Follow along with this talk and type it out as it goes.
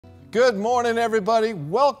Good morning, everybody.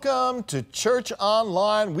 Welcome to Church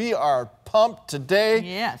Online. We are pumped today.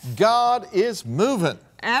 Yes. God is moving.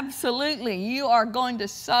 Absolutely. You are going to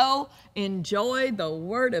so enjoy the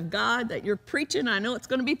Word of God that you're preaching. I know it's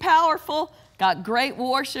going to be powerful. Got great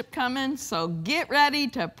worship coming, so get ready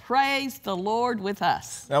to praise the Lord with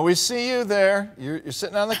us. Now, we see you there. You're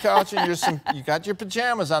sitting on the couch and you got your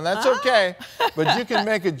pajamas on. That's okay. But you can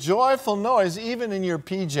make a joyful noise even in your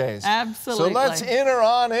PJs. Absolutely. So let's enter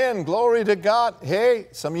on in. Glory to God. Hey,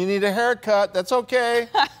 some of you need a haircut. That's okay.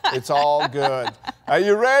 It's all good. Are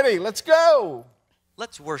you ready? Let's go.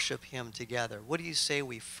 Let's worship Him together. What do you say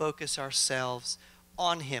we focus ourselves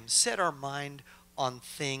on Him? Set our mind on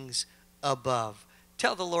things above.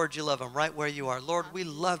 Tell the Lord you love Him right where you are. Lord, we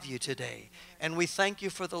love you today, and we thank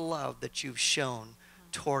you for the love that you've shown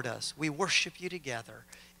toward us. We worship you together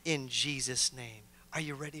in Jesus' name. Are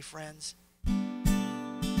you ready, friends?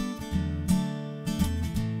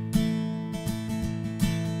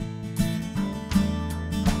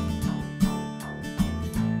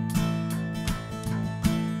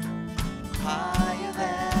 Higher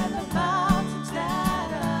than the mountains that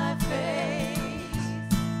I face,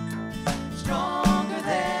 stronger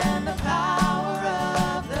than the power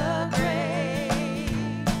of the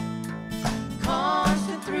grave,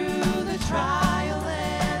 constant through the trial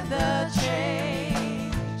and the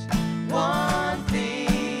change. One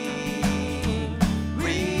thing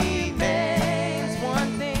remains.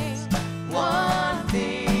 One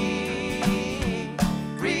thing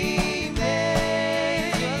remains.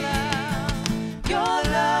 Your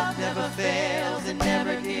love never fails, it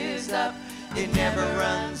never gives up, it never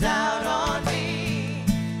runs out on me.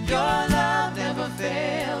 Your love never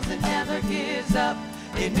fails, it never gives up,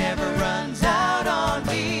 it never runs out on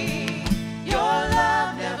me. Your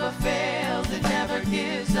love never fails, it never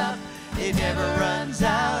gives up, it never runs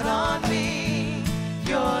out on me.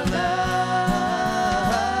 Your love.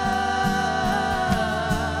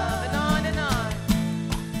 And on and on.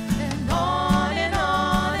 And on and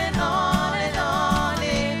on and on and on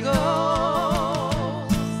it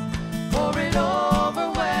goes. For it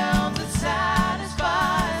overwhelms and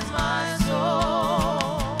satisfies my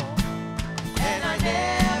soul. And I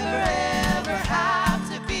never ever have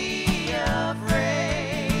to be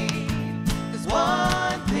afraid. 'Cause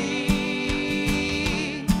one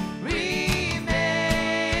thing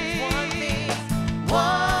remains.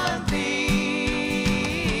 One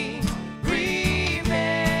thing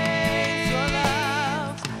remains.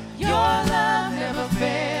 Your love never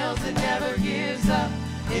fails, it never gives up,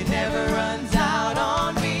 it never runs out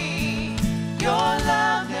on me. Your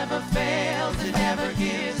love never fails, it never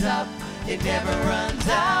gives up, it never runs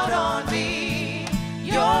out on me.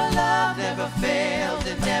 Your love never fails,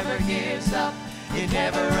 it never gives up, it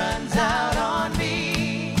never runs out on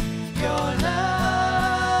me. Your love.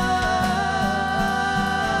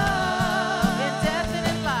 In death and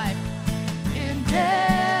in life. In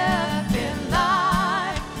death and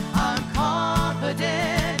life, I'm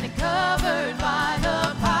confident and covered by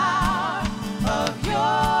the power of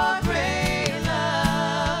your great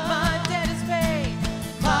love. My debt is paid.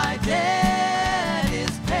 My debt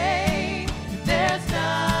is paid. There's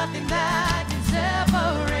nothing that can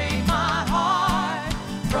separate my heart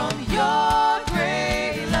from your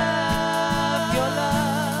great love.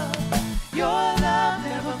 Your love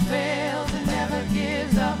never fails, it never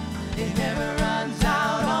gives up, it never runs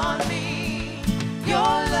out on me. Your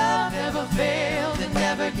love never fails, it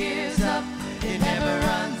never gives up, it never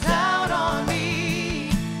runs out on me.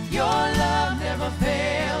 Your love never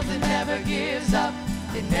fails, it never gives up,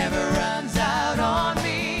 it never runs out on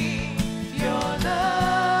me. Your love.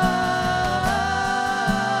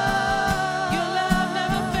 Your love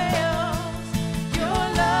never fails. Your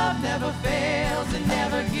love never fails, it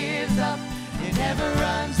never gives up, it never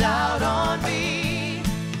runs out on me.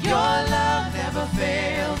 Your love never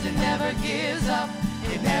fails, it never gives up,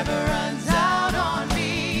 it never runs out on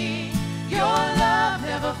me. Your love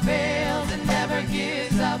never fails, it never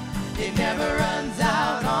gives up, it never runs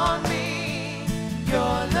out on me. Your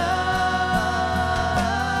love.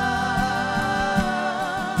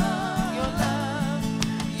 Your love.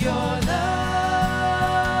 Your love.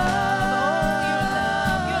 Oh,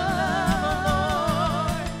 your love,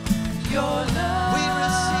 Lord. Your love. We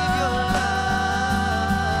receive your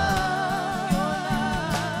love. Your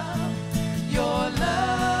love. Your love.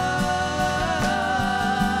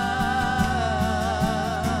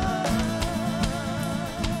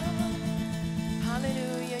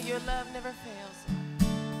 Hallelujah. Your love never fails.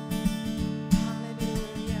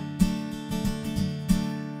 Hallelujah.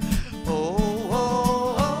 Oh,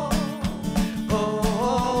 oh, oh, oh,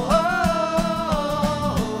 oh, oh,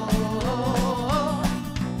 oh, oh.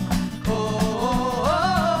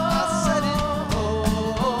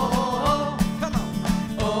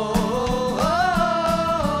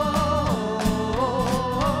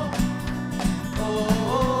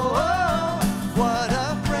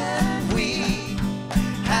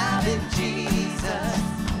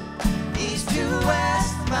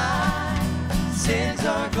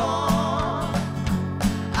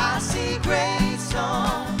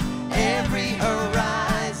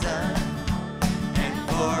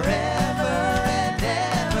 forever and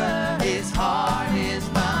ever. His heart is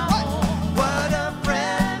my home. What a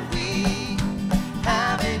friend we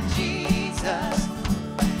have in Jesus.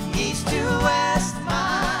 East to west,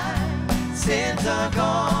 my sins are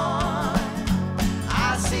gone.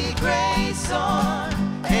 I see grace on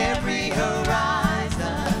every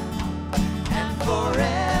horizon, and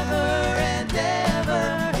forever and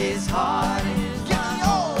ever His heart is mine.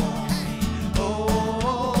 Oh,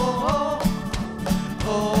 oh, oh,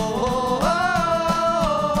 oh,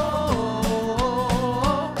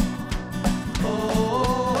 oh,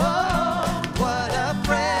 oh, what a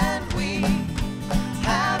friend we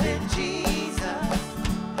have in Jesus.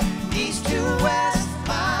 East to west,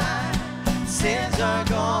 my sins are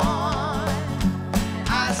gone.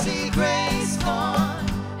 I see grace on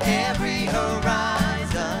every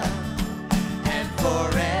horizon, and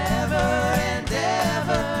forever and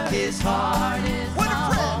ever His heart is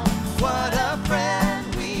mine. What a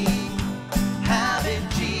friend we have in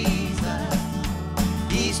Jesus.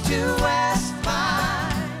 East to west,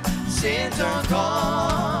 my sins are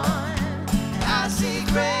gone. I see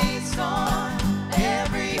grace on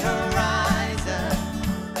every horizon,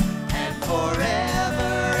 and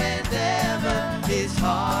forever and ever His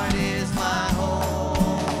heart is my home.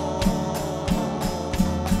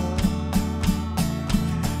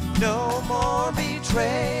 No more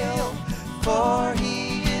betrayal, for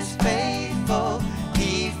He is faithful.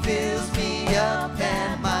 He fills me up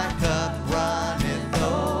and my cup runneth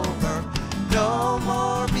over. No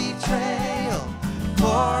more betrayal,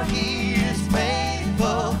 for He is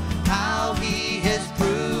faithful. How He has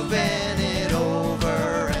proven it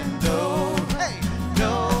over and over. Hey!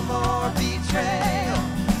 No more betrayal,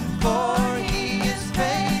 for He is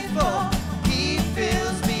faithful. He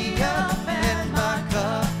fills me up and my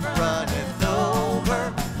cup runneth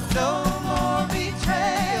over. No more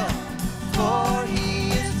betrayal, for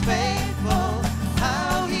He is faithful.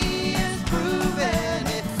 How He has proven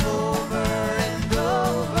it over and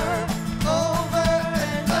over, over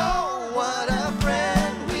and over. What a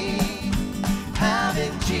friend we have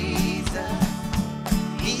in Jesus.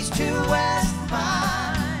 East to west,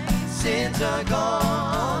 my sins are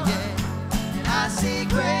gone. Yeah. And I see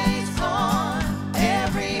grace on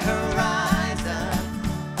every horizon,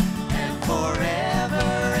 and forever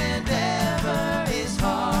and ever His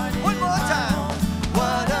heart is one more time.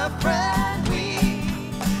 What a friend we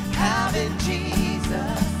have in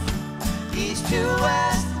Jesus. East to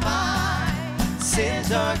west, my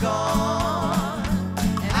sins are gone.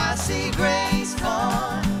 And I see grace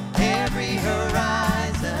on every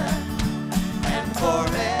horizon, and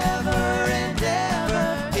forever and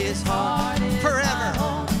ever His heart is my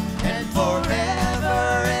home. And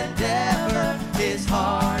forever and ever His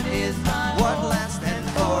heart is my home. One last, and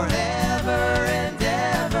forever and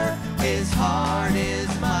ever His heart is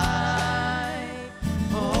my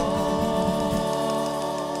home.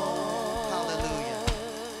 Hallelujah.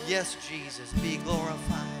 Yes, Jesus, be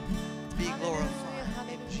glorified. Be glorified.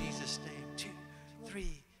 In Jesus' name. 2,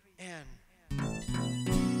 3, and.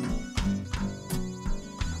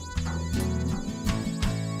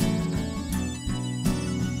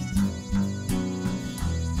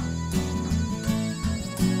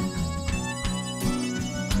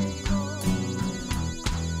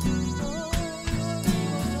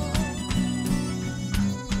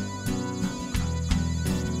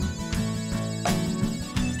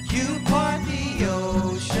 You part the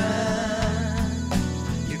ocean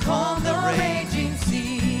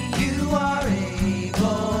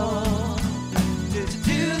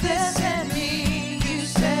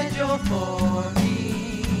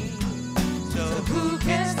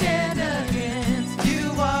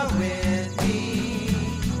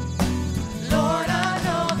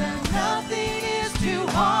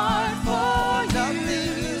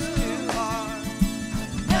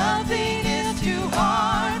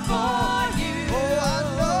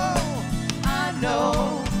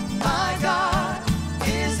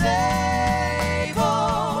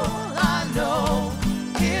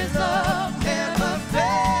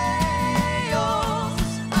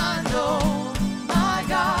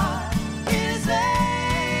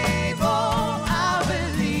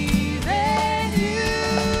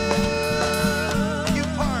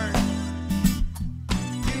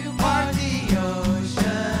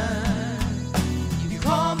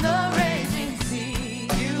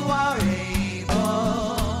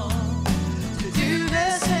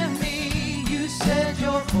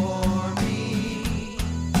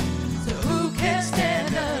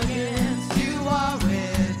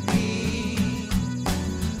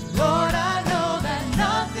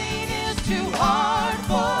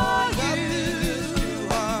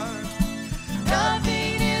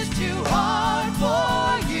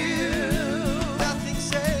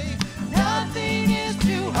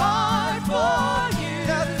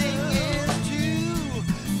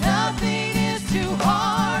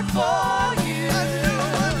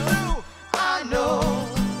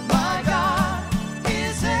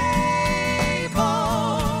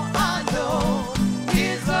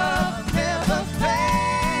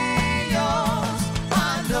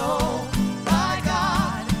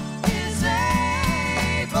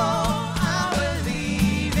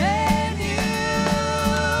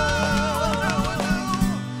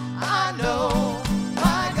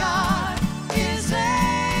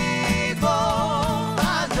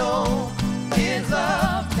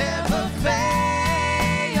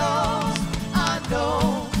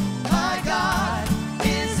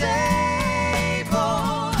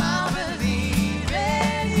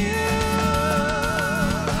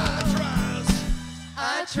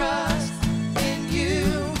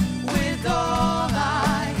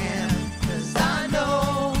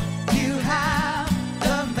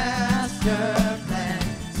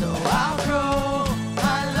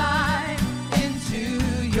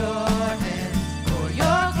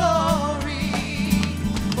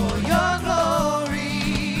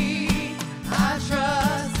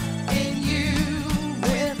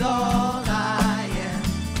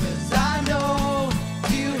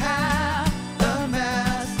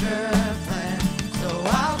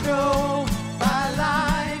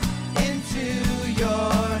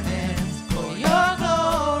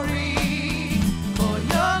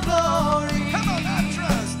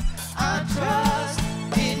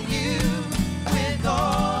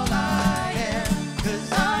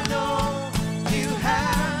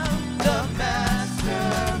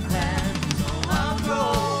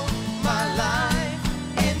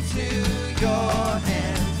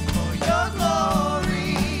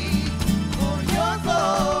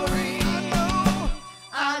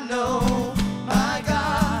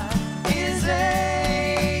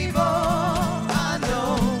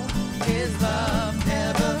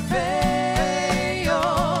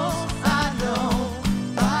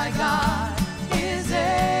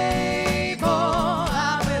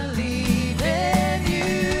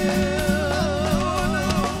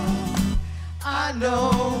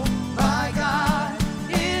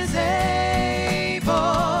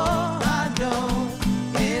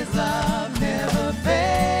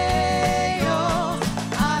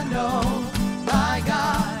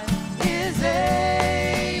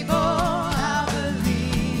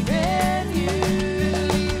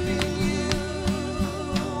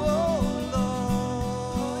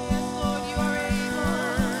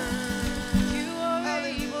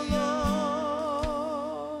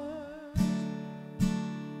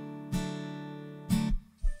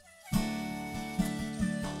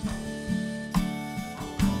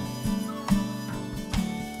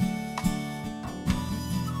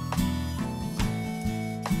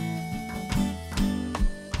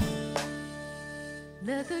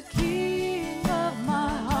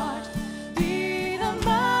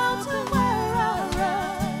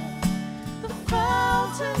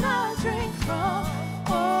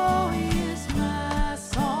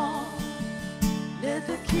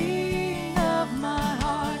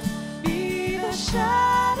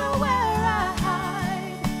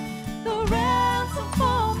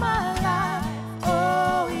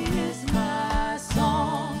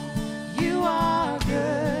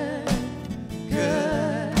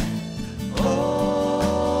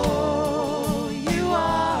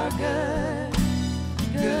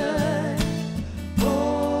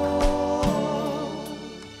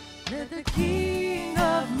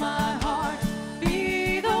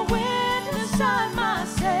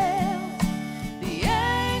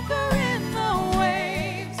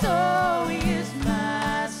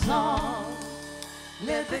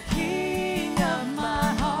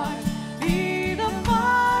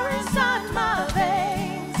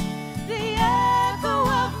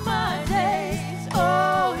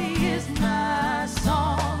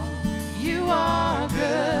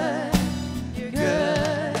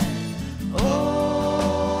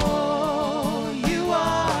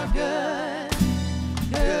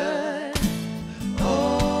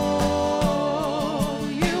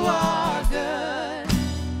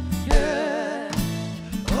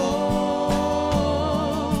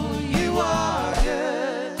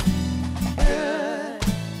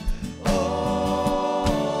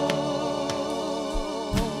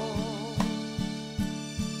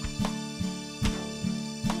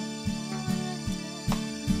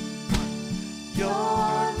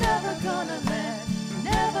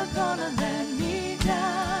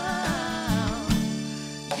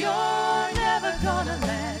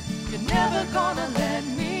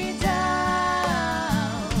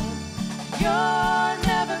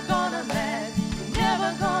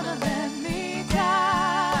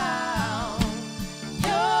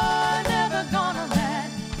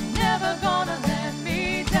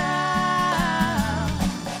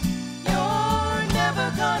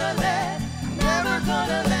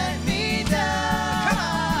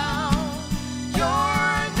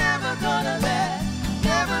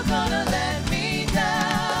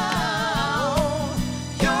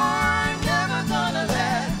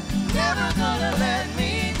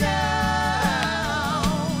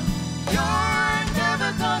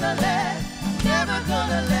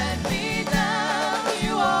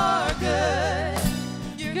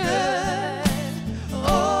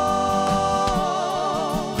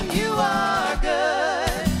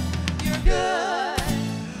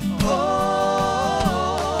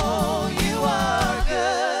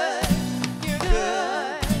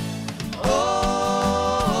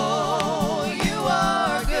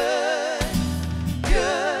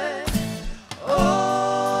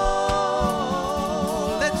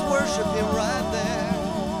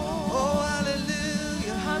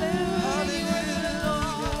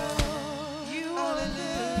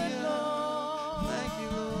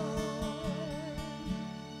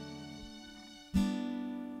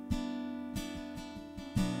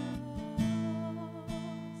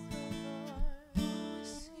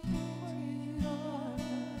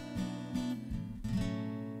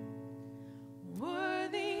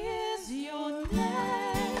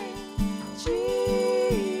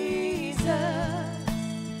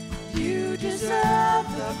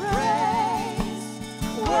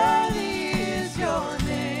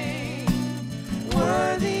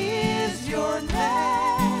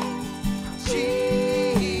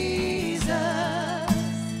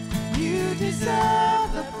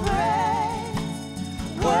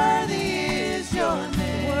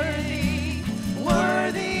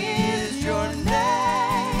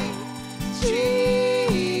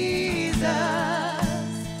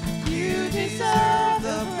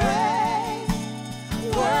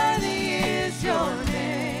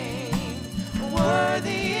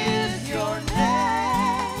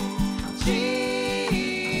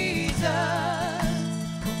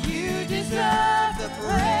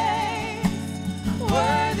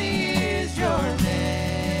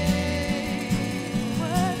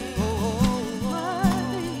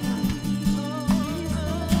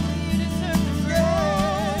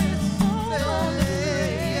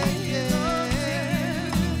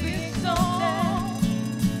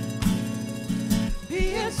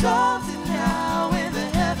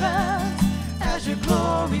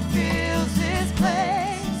glory fills this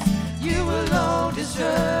place. You alone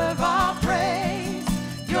deserve our praise.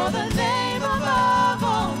 You're the name above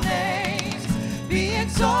all names. Be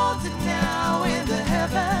exalted now in the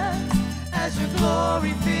heavens as your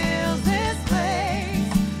glory fills this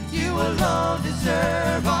place. You alone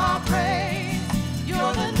deserve our praise.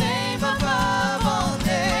 You're the name above all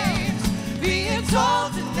names. Be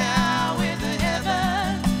exalted now in the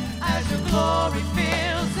heavens as your glory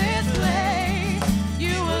fills this place.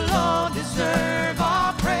 You alone deserve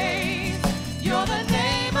our praise. You're the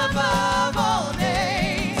name above all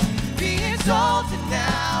names. Be exalted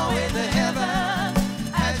now in the heavens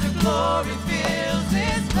as your glory fills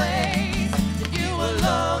this place. You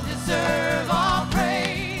alone deserve our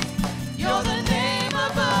praise. You're the name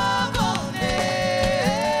above all names.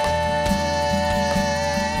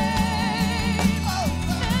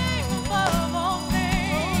 Name above all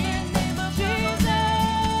names. Jesus.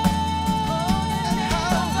 And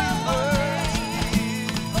how we worship you.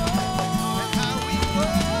 And how we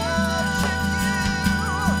worship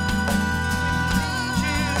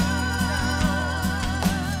you.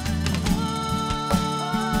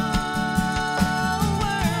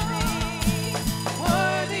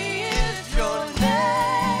 Worthy is your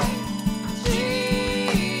name, Jesus.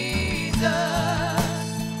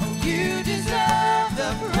 You deserve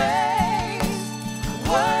the praise.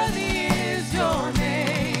 Worthy is your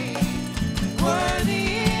name. Worthy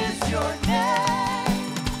is your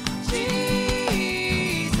name, Jesus.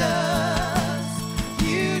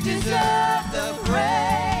 You deserve the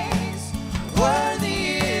praise. Worthy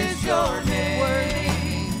is your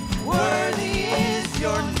name. Worthy is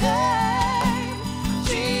your name,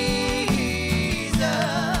 Jesus.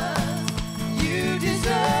 You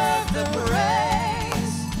deserve the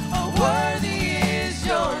praise. Worthy is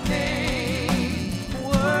your name.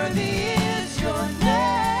 Worthy is your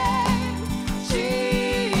name, Jesus.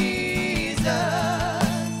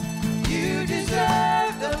 You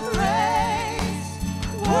deserve the praise.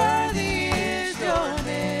 Worthy is your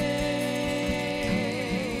name.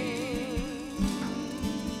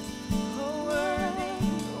 Oh, worthy,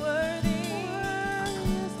 worthy,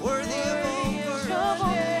 worthy of all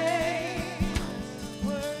worship.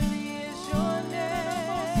 Worthy is your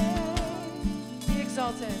name. Be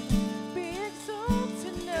exalted. Be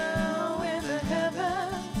exalted now in the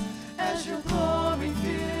heavens as your glory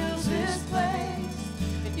fills this place.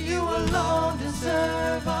 You alone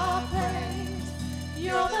deserve our praise.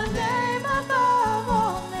 You're the name above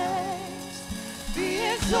all names. Be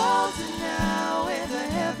exalted now in the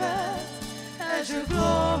heavens as your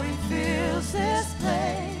glory fills this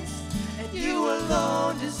place. And you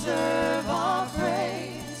alone deserve our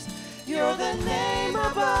praise. You're the name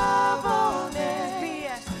above all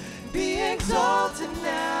names. Be exalted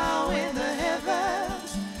now in the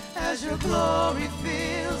heavens as your glory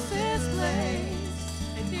fills this place.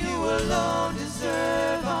 And you alone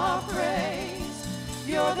deserve our praise.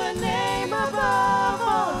 You're the name above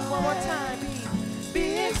all. One more time.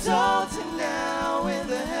 Be exalted now in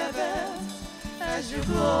the heavens as your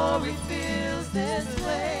glory fills this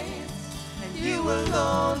place. And you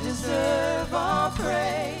alone deserve our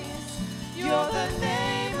praise. You're the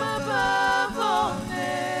name above all names.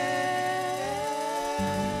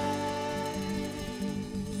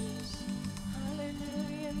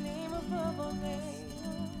 Hallelujah, name above all names.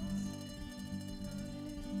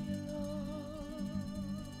 Hallelujah, Lord.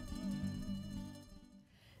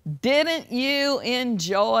 Didn't you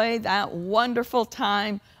enjoy that wonderful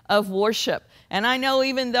time of worship? And I know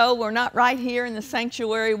even though we're not right here in the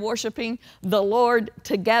sanctuary worshiping the Lord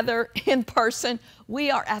together in person, we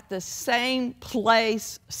are at the same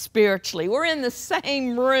place spiritually. We're in the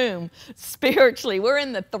same room spiritually. We're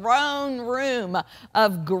in the throne room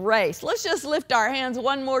of grace. Let's just lift our hands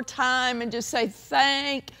one more time and just say,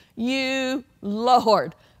 thank you,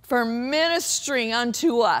 Lord, for ministering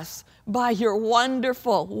unto us by your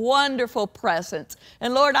wonderful, wonderful presence.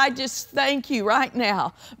 And Lord, I just thank you right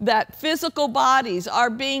now that physical bodies are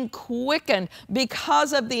being quickened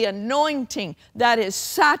because of the anointing that is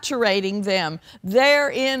saturating them there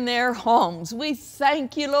in their homes. We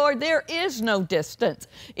thank you, Lord. There is no distance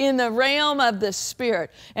in the realm of the Spirit,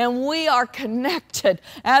 and we are connected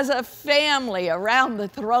as a family around the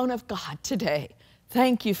throne of God today.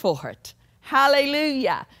 Thank you for it.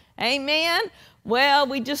 Hallelujah. Amen. Well,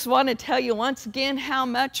 we just want to tell you once again how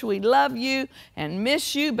much we love you and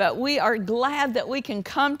miss you, but we are glad that we can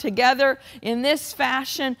come together in this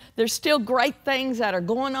fashion. There's still great things that are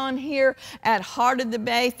going on here at Heart of the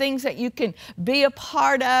Bay, things that you can be a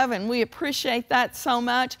part of, and we appreciate that so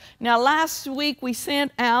much. Now, last week we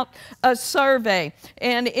sent out a survey,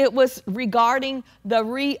 and it was regarding the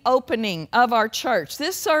reopening of our church.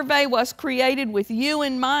 This survey was created with you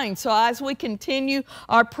in mind, so as we continue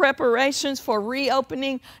our preparations for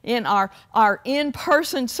reopening in our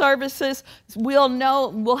in-person services,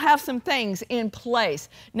 we'll have some things in place.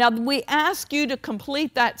 Now, we ask you to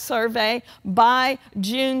complete that survey by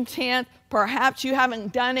June 10th. Perhaps you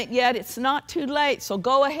haven't done it yet. It's not too late, so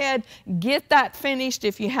go ahead, get that finished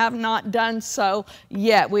if you have not done so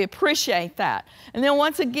yet. We appreciate that. And then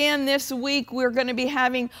once again this week, we're going to be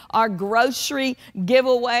having our grocery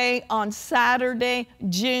giveaway on Saturday,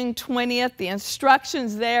 June 20th. The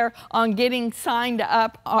instructions there on getting signed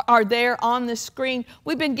up are there on the screen.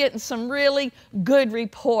 We've been getting some really good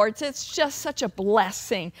reports. It's just such a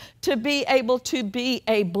blessing to be able to be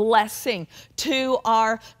a blessing to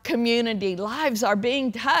our community. Lives are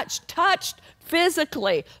being touched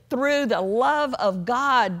physically through the love of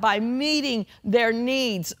God by meeting their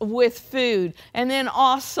needs with food. And then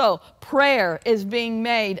also prayer is being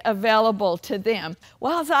made available to them.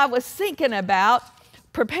 Well, as I was thinking about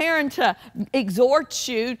preparing to exhort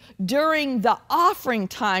you during the offering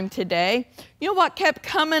time today, you know what kept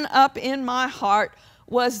coming up in my heart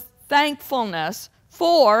was thankfulness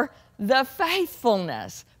for the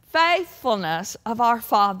faithfulness of our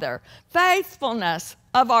Father, faithfulness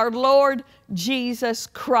of our Lord Jesus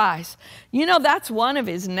Christ. You know, that's one of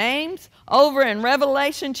His names. Over in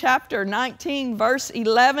Revelation chapter 19, verse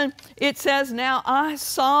 11, it says, "Now I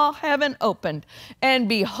saw heaven opened, and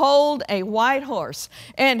behold a white horse,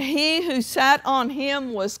 and he who sat on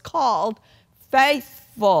him was called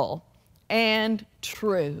Faithful and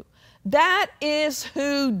True." That is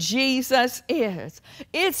who Jesus is.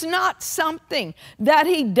 It's not something that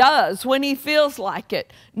He does when He feels like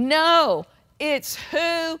it. No, it's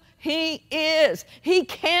who He is. He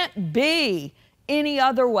can't be any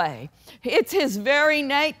other way. It's His very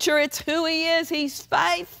nature. It's who He is. He's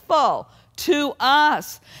faithful to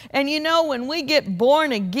us. And you know, when we get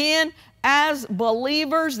born again as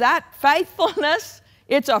believers, that faithfulness,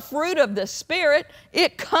 it's a fruit of the Spirit.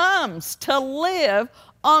 It comes to live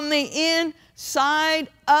on the inside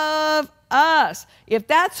of us. If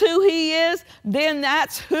that's who He is, then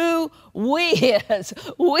that's who we is.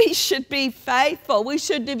 We should be faithful. We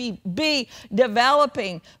should be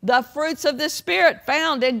developing the fruits of the Spirit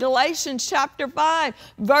found in Galatians chapter 5,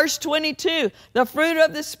 verse 22. The fruit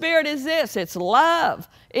of the Spirit is this: it's love,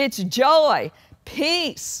 it's joy,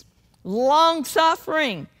 peace,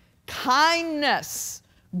 long-suffering, kindness,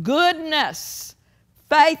 goodness,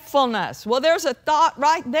 faithfulness. Well, there's a thought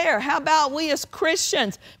right there. How about we as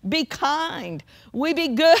Christians be kind? We be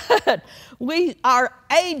good. We are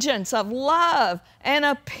agents of love and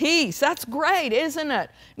of peace. That's great, isn't it?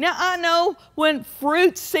 Now, I know when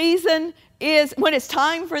fruit season is, when it's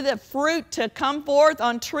time for the fruit to come forth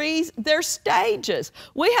on trees, there's stages.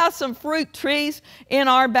 We have some fruit trees in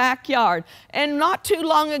our backyard. And not too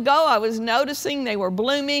long ago, I was noticing they were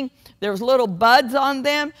blooming. There was little buds on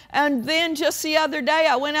them. And then just the other day,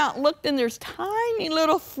 I went out and looked, and there's tiny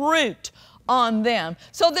little fruit on them.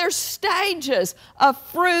 So there's stages of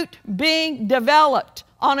fruit being developed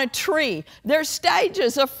on a tree. There's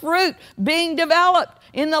stages of fruit being developed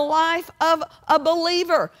in the life of a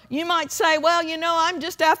believer. You might say, well, you know, I'm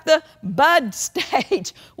just at the bud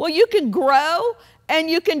stage. Well, you can grow and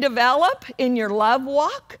you can develop in your love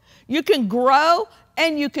walk. You can grow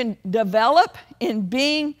and you can develop in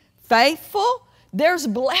being faithful. There's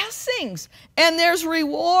blessings and there's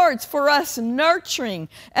rewards for us nurturing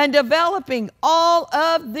and developing all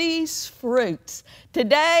of these fruits.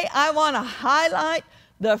 Today, I want to highlight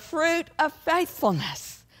the fruit of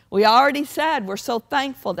faithfulness. We already said we're so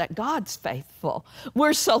thankful that God's faithful.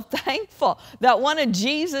 We're so thankful that one of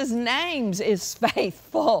Jesus' names is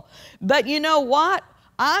faithful. But you know what?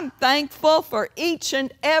 I'm thankful for each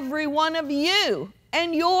and every one of you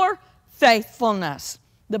and your faithfulness.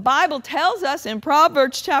 The Bible tells us in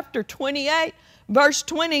Proverbs chapter 28, verse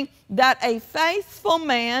 20, that a faithful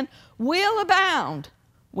man will abound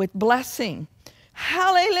with blessing.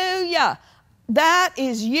 Hallelujah! That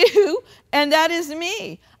is you and that is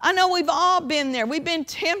me. I know we've all been there. We've been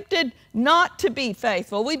tempted not to be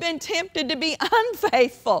faithful. We've been tempted to be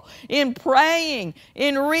unfaithful in praying,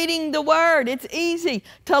 in reading the Word. It's easy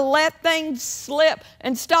to let things slip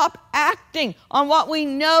and stop acting on what we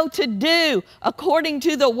know to do according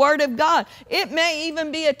to the Word of God. It may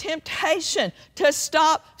even be a temptation to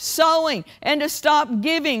stop sowing and to stop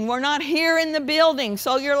giving. We're not here in the building,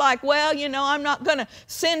 so you're like, well, you know, I'm not going to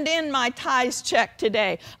send in my tithes check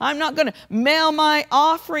today. I'm not going to mail my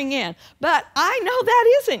offering in. But I know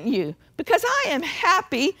that isn't you, because I am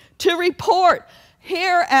happy to report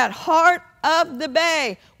here at Heart of the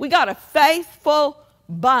Bay, we got a faithful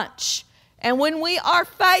bunch. And when we are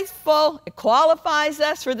faithful, it qualifies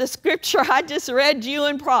us for the scripture I just read you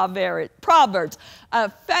in Proverbs. A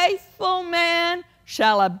faithful man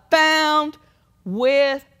shall abound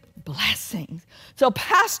with blessings. So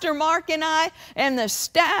Pastor Mark and I and the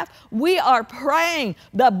staff, we are praying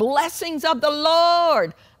the blessings of the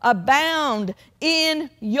Lord abound in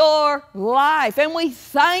your life. And we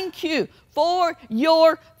thank you for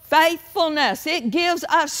your faithfulness. It gives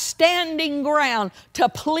us standing ground to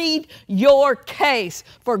plead your case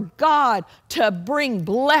for God to bring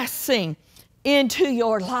blessing into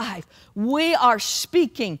your life. We are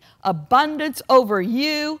speaking abundance over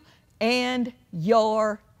you and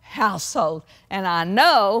your household. And I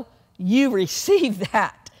know you receive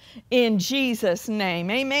that in Jesus'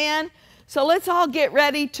 name. Amen. So let's all get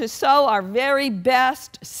ready to sow our very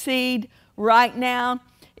best seed right now.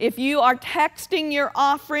 If you are texting your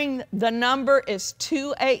offering, the number is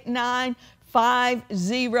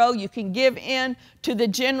 28950. You can give in to the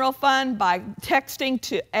general fund by texting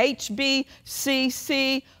to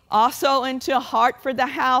HBCC, also into Heart for the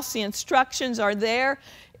House. The instructions are there.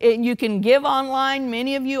 You can give online.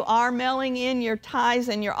 Many of you are mailing in your tithes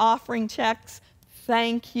and your offering checks.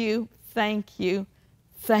 Thank you, thank you,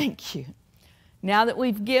 thank you. Now that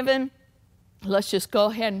we've given, let's just go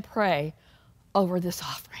ahead and pray over this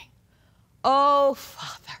offering. Oh,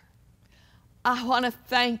 Father, I want to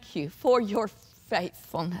thank you for your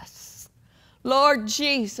faithfulness. Lord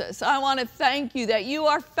Jesus, I want to thank you that you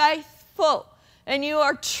are faithful and you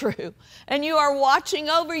are true, and you are watching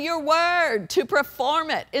over your word to perform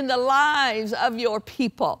it in the lives of your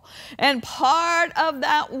people. And part of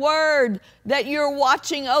that word that you're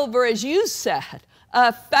watching over, as you said,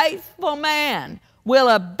 a faithful man will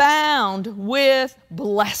abound with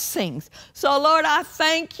blessings. So Lord, I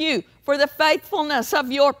thank you for the faithfulness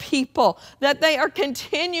of your people, that they are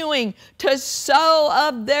continuing to sow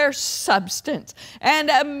of their substance. And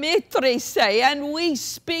and we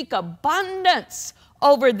speak abundance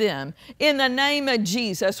over them in the name of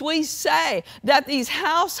Jesus. We say that these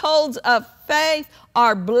households of faith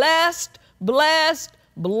are blessed, blessed,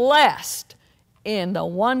 blessed in the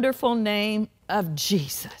wonderful name of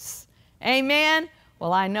Jesus. Amen.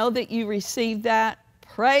 Well, I know that you received that.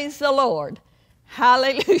 Praise the Lord.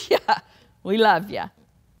 Hallelujah. We love you.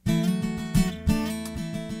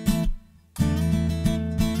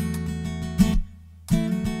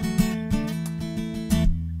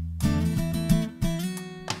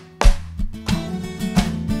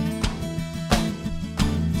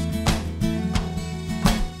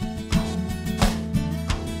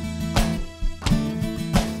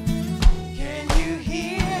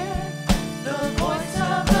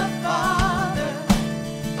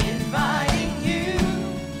 Inviting you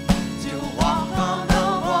to walk on the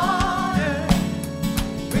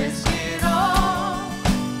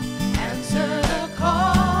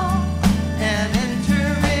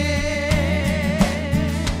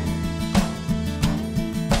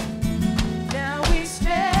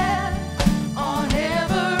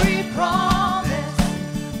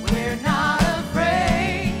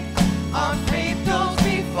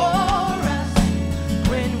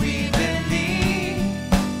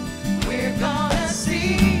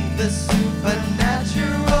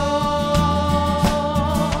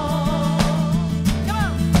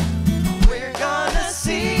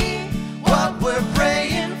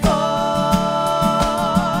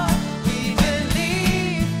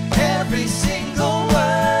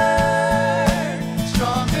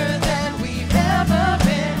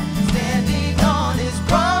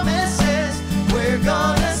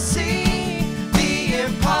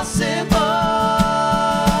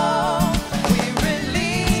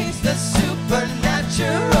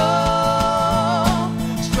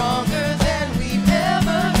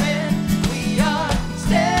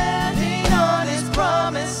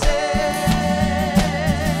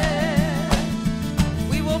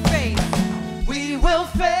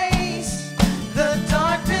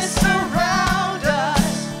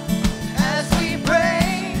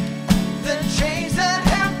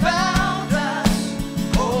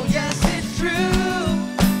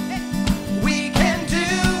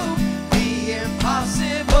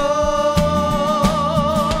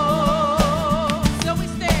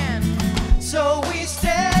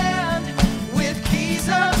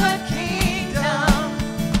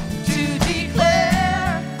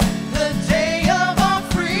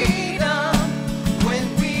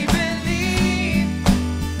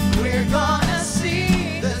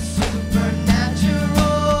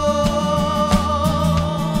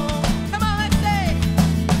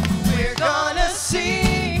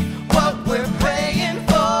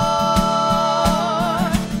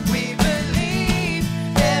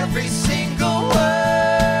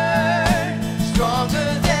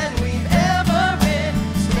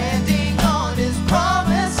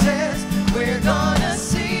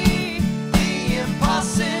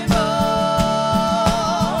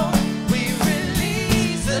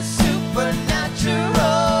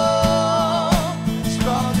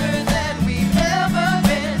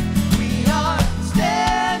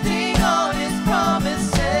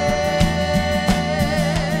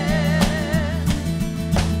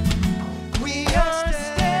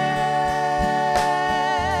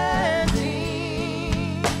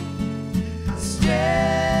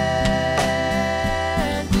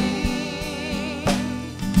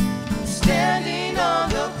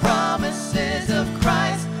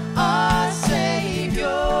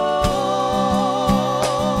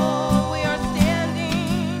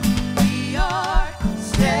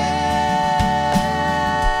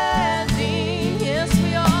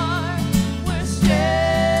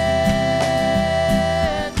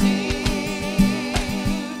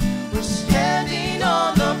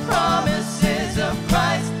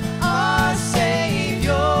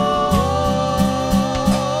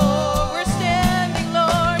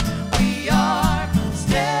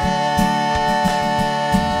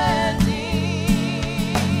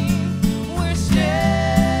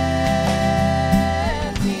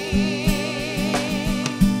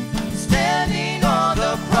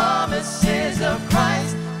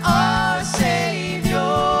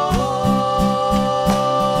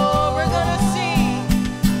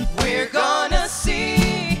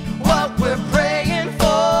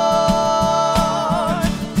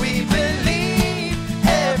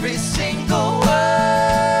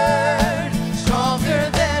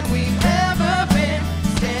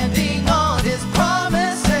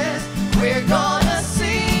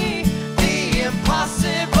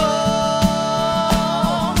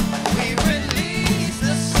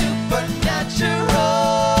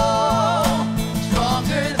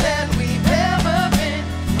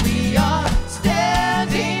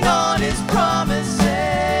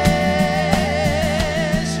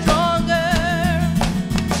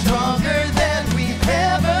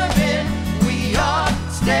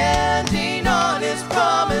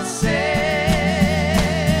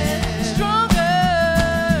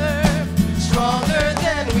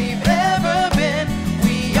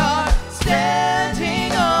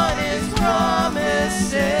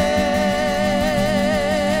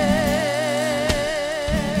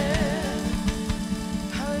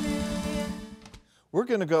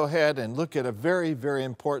going to go ahead and look at a very, very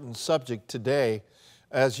important subject today.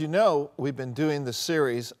 As you know, we've been doing the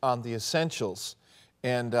series on the essentials.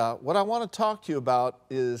 And what I want to talk to you about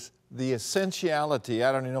is the essentiality.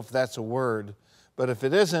 I don't even know if that's a word, but if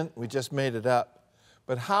it isn't, we just made it up.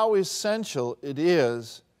 But how essential it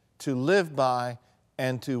is to live by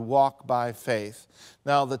and to walk by faith.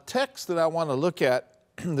 Now, the text that I want to look at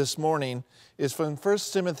this morning is from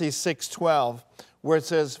 1 Timothy 6:12, where it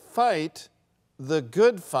says, fight the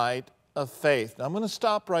good fight of faith. Now, I'm going to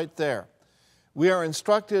stop right there. We are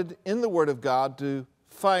instructed in the Word of God to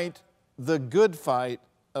fight the good fight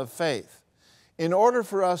of faith. In order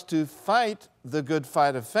for us to fight the good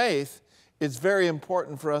fight of faith, it's very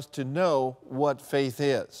important for us to know what faith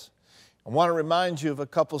is. I want to remind you of a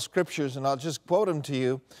couple scriptures, and I'll just quote them to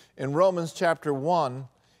you. In Romans chapter 1,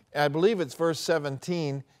 I believe it's verse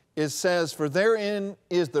 17, it says, for therein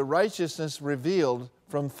is the righteousness revealed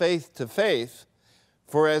from faith to faith,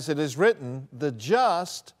 for as it is written, the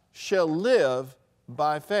just shall live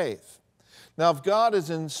by faith. Now, if God has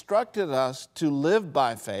instructed us to live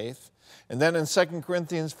by faith, and then in 2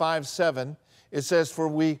 Corinthians 5:7, it says, for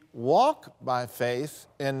we walk by faith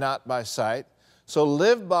and not by sight. So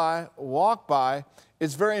live by, walk by.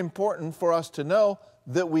 It's very important for us to know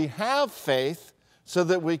that we have faith so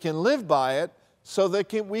that we can live by it, so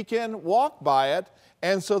that we can walk by it,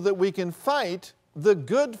 and so that we can fight the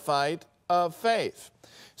good fight of faith.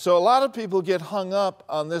 So a lot of people get hung up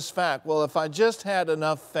on this fact. Well, if I just had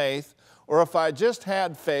enough faith, or if I just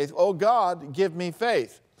had faith, oh God, give me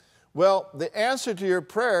faith. Well, the answer to your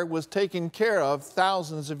prayer was taken care of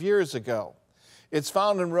thousands of years ago. It's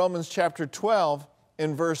found in Romans chapter 12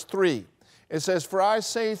 in verse 3. It says, for I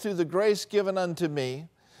say through the grace given unto me,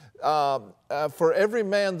 for every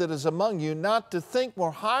man that is among you, not to think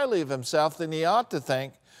more highly of himself than he ought to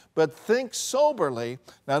think, but think soberly.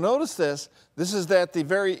 Now notice this. This is at the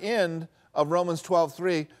very end of Romans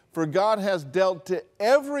 12:3. For God has dealt to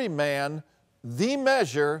every man the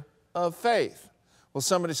measure of faith. Well,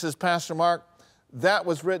 somebody says, Pastor Mark, that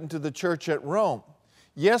was written to the church at Rome.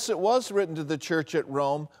 Yes, it was written to the church at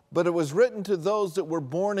Rome, but it was written to those that were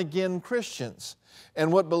born-again Christians.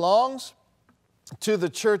 And what belongs to the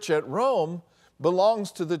church at Rome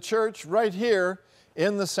belongs to the church right here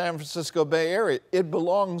in the San Francisco Bay Area. It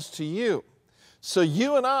belongs to you. So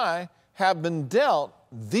you and I have been dealt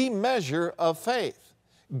the measure of faith.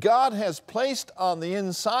 God has placed on the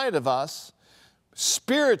inside of us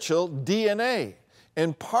spiritual DNA.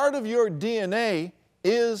 And part of your DNA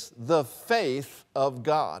is the faith of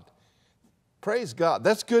God. Praise God.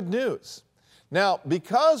 That's good news. Now,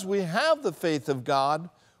 because we have the faith of God,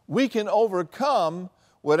 we can overcome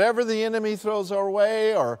whatever the enemy throws our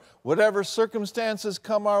way or whatever circumstances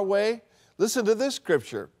come our way. Listen to this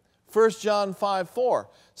scripture. 1 John 5:4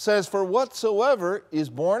 says, for whatsoever is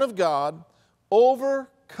born of God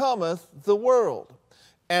overcometh the world.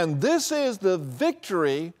 And this is the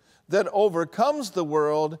victory that overcomes the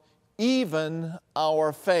world, even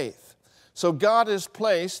our faith. So God has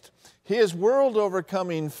placed His world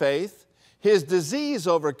overcoming faith, His disease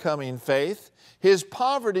overcoming faith, His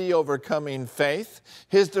poverty overcoming faith,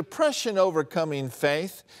 His depression overcoming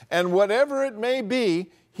faith, and whatever it may be,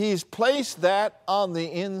 He's placed that on the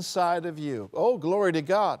inside of you. Oh, glory to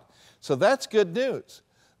God. So that's good news.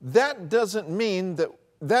 That doesn't mean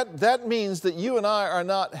that means that you and I are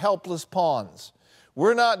not helpless pawns.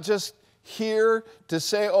 We're not just here to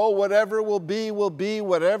say, oh, whatever will be,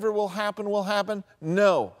 whatever will happen.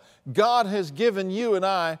 No. God has given you and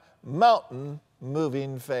I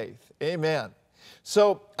mountain-moving faith. Amen.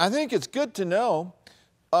 So I think it's good to know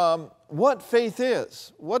what faith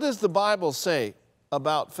is. What does the Bible say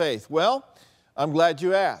about faith? Well, I'm glad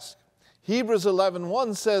you asked. Hebrews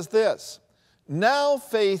 11:1 says this, now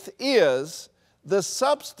faith is the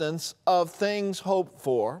substance of things hoped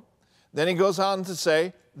for. Then he goes on to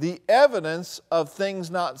say, the evidence of things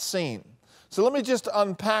not seen. So let me just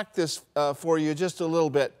unpack this for you just a little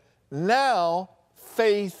bit. Now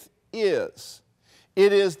faith is.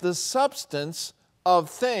 It is the substance of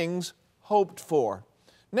things hoped for.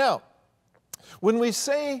 Now, when we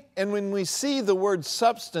say and when we see the word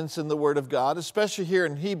substance in the Word of God, especially here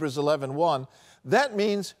in Hebrews 11:1, that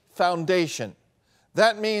means foundation.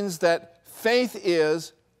 That means that faith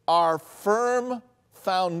is our firm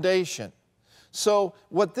foundation. So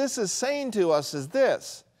what this is saying to us is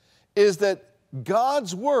this, is that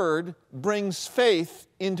God's Word brings faith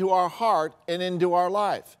into our heart and into our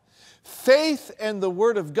life. Faith and the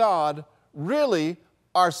Word of God really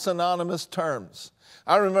are synonymous terms.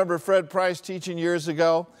 I remember Fred Price teaching years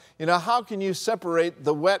ago, how can you separate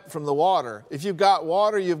the wet from the water? If you've got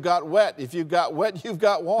water, you've got wet. If you've got wet, you've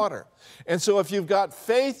got water. And so if you've got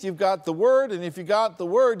faith, you've got the Word, and if you've got the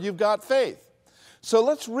Word, you've got faith. So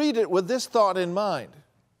let's read it with this thought in mind.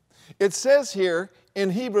 It says here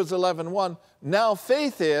in Hebrews 11:1, now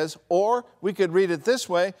faith is, or we could read it this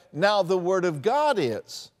way, now the Word of God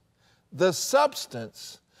is the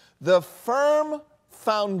substance, the firm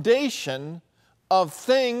foundation of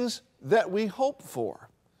things that we hope for.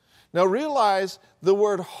 Now realize the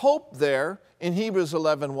word hope there in Hebrews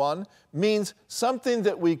 11:1 means something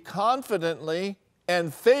that we confidently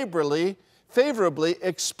and favorably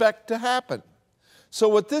expect to happen. So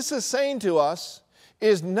what this is saying to us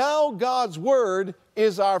is now God's Word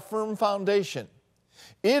is our firm foundation.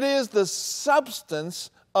 It is the substance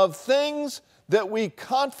of things that we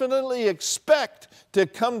confidently expect to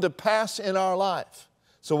come to pass in our life.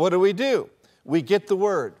 So what do? We get the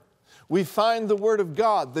Word. We find the Word of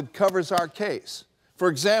God that covers our case. For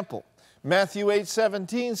example, Matthew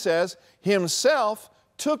 8:17 says, Himself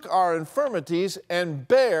took our infirmities and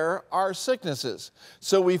bare our sicknesses.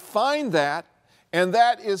 So we find that, and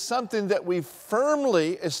that is something that we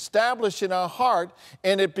firmly establish in our heart,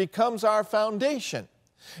 and it becomes our foundation.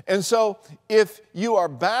 And so if you are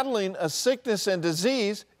battling a sickness and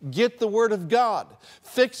disease, get the Word of God.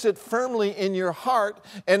 Fix it firmly in your heart,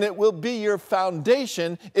 and it will be your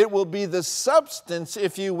foundation. It will be the substance,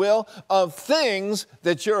 if you will, of things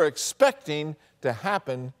that you're expecting to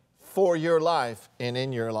happen for your life and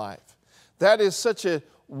in your life. That is such a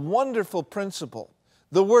wonderful principle.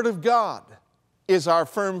 The Word of God is our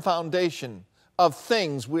firm foundation of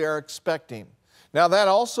things we are expecting. Now that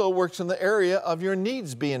also works in the area of your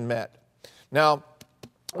needs being met. Now,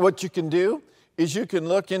 what you can do is you can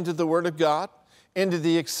look into the Word of God, into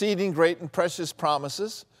the exceeding great and precious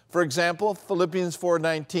promises. For example, Philippians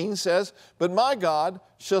 4:19 says, but my God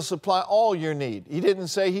shall supply all your need. He didn't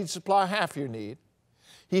say He'd supply half your need.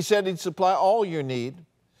 He said He'd supply all your need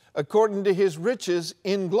according to His riches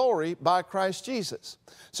in glory by Christ Jesus.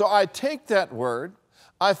 So I take that word,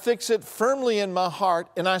 I fix it firmly in my heart,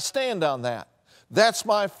 and I stand on that. That's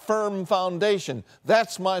my firm foundation.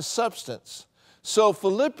 That's my substance. So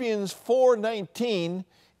Philippians 4:19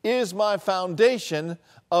 is my foundation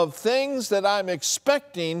of things that I'm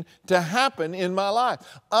expecting to happen in my life.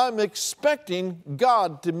 I'm expecting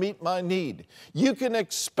God to meet my need. You can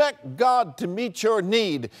expect God to meet your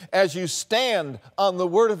need as you stand on the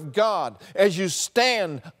Word of God, as you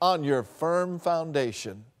stand on your firm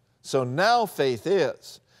foundation. So now faith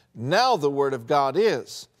is, now the Word of God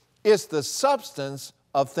is. It's the substance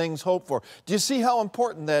of things hoped for. Do you see how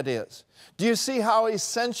important that is? Do you see how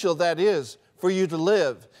essential that is for you to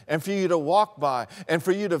live and for you to walk by and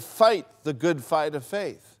for you to fight the good fight of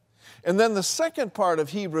faith? And then the second part of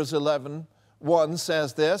Hebrews 11:1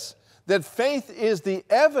 says this, that faith is the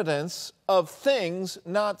evidence of things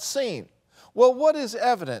not seen. Well, what is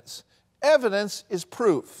evidence? Evidence is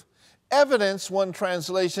proof. Evidence, one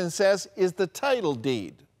translation says, is the title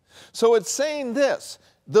deed. So it's saying this,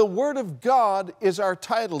 the Word of God is our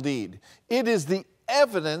title deed. It is the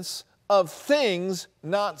evidence of things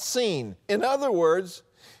not seen. In other words,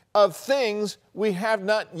 of things we have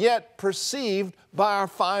not yet perceived by our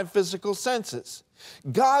five physical senses.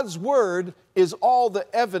 God's Word is all the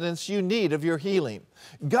evidence you need of your healing.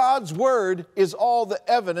 God's Word is all the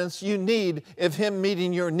evidence you need of Him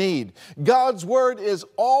meeting your need. God's Word is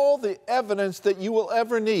all the evidence that you will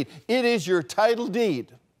ever need. It is your title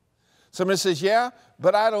deed. Somebody says, yeah,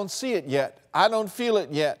 but I don't see it yet. I don't feel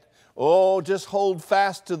it yet. Oh, just hold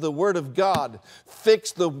fast to the Word of God.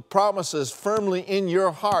 Fix the promises firmly in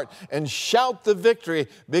your heart and shout the victory,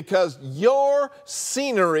 because your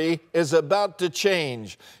scenery is about to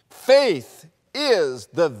change. Faith is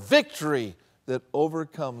the victory that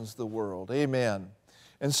overcomes the world. Amen.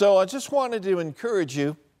 And so I just wanted to encourage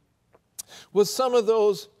you with some of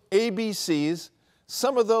those ABCs,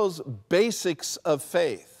 some of those basics of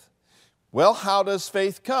faith. Well, how does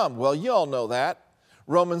faith come? Well, you all know that.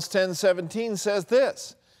 Romans 10:17 says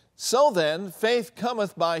this, so then faith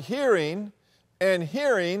cometh by hearing, and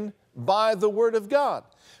hearing by the Word of God.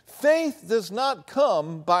 Faith does not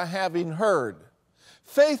come by having heard.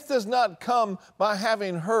 Faith does not come by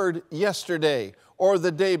having heard yesterday or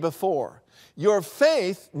the day before. Your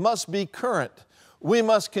faith must be current. We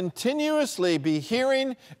must continuously be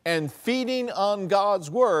hearing and feeding on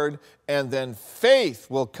God's Word, and then faith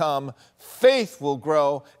will come, faith will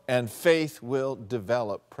grow, and faith will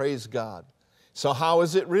develop. Praise God. So how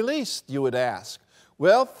is it released, you would ask?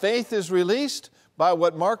 Well, faith is released by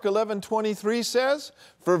what Mark 11:23 says,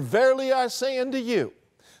 for verily I say unto you,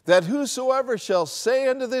 that whosoever shall say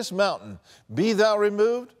unto this mountain, Be thou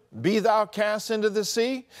removed, be thou cast into the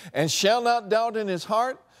sea, and shall not doubt in his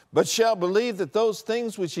heart, but shall believe that those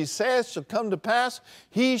things which he saith shall come to pass,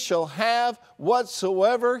 he shall have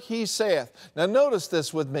whatsoever he saith. Now notice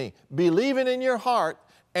this with me. Believing in your heart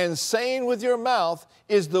and saying with your mouth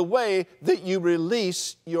is the way that you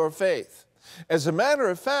release your faith. As a matter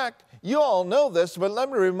of fact, you all know this, but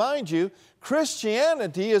let me remind you,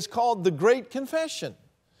 Christianity is called the Great Confession.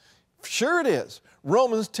 Sure it is.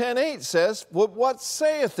 Romans 10:8 says, What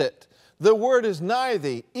saith it? The word is nigh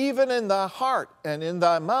thee, even in thy heart and in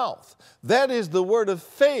thy mouth. That is the word of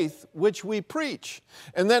faith which we preach.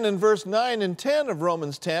 And then in verse 9 and 10 of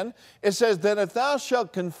Romans 10, it says that if thou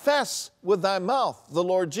shalt confess with thy mouth the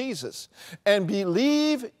Lord Jesus and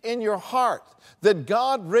believe in your heart that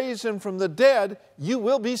God raised him from the dead, you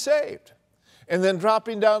will be saved. And then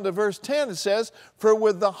dropping down to verse 10, it says, For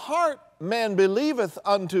with the heart man believeth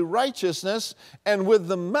unto righteousness, and with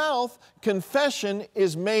the mouth confession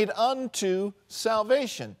is made unto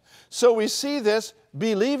salvation. So we see this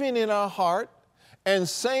believing in our heart and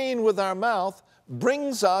saying with our mouth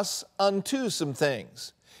brings us unto some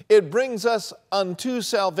things. It brings us unto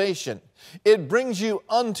salvation. It brings you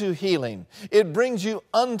unto healing. It brings you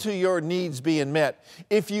unto your needs being met.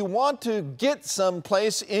 If you want to get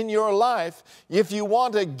someplace in your life, if you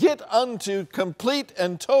want to get unto complete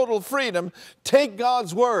and total freedom, take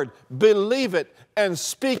God's word, believe it, and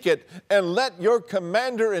speak it, and let your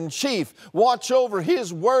commander-in-chief watch over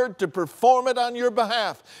his word to perform it on your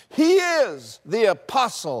behalf. He is the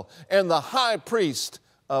apostle and the high priest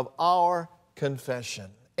of our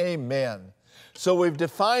confession. Amen. So we've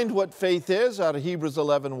defined what faith is out of Hebrews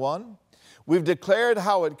 11:1. We've declared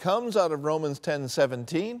how it comes out of Romans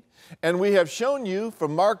 10:17. And we have shown you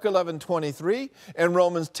from Mark 11:23 and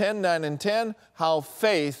Romans 10:9 and 10 how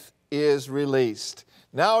faith is released.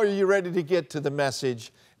 Now are you ready to get to the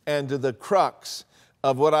message and to the crux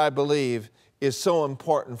of what I believe is so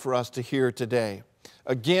important for us to hear today?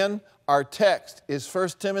 Again, our text is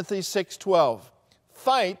 1 Timothy 6:12.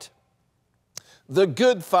 Fight the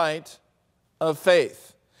good fight of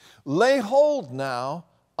faith. Lay hold now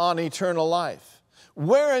on eternal life,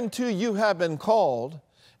 whereunto you have been called,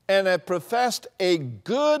 and have professed a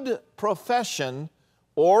good profession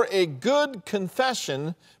or a good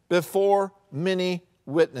confession before many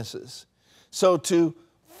witnesses. So to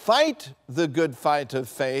fight the good fight of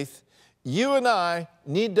faith, you and I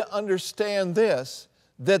need to understand this,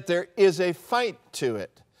 that there is a fight to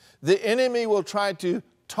it. The enemy will try to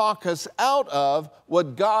talk us out of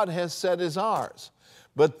what God has said is ours.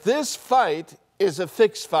 But this fight is a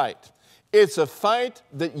fixed fight. It's a fight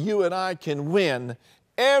that you and I can win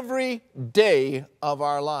every day of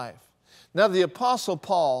our life. Now the Apostle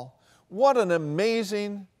Paul, what an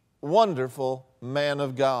amazing, wonderful man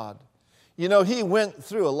of God. You know, he went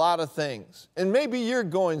through a lot of things. And maybe you're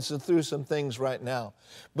going through some things right now.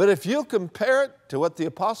 But if you compare it to what the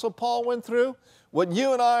Apostle Paul went through, what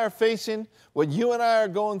you and I are facing, what you and I are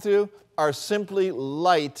going through are simply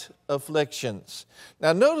light afflictions.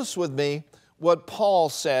 Now notice with me what Paul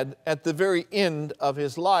said at the very end of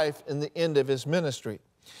his life and the end of his ministry.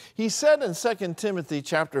 He said in 2 Timothy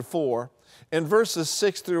chapter 4, in verses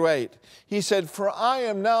 6 through 8, he said, For I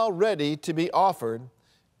am now ready to be offered,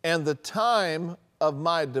 and the time of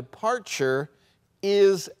my departure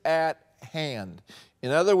is at hand.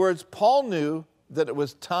 In other words, Paul knew that it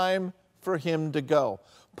was time for him to go.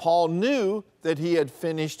 Paul knew that he had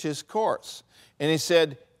finished his course. And he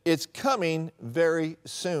said, it's coming very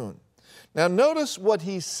soon. Now notice what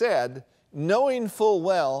he said, knowing full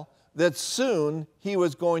well that soon he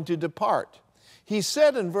was going to depart. He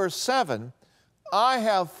said in verse 7, I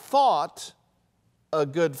have fought a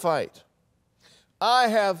good fight. I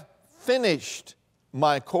have finished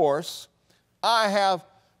my course. I have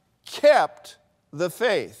kept the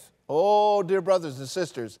faith. Oh, dear brothers and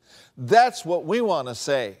sisters, that's what we want to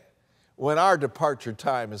say when our departure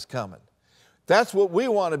time is coming. That's what we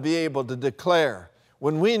want to be able to declare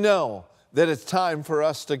when we know that it's time for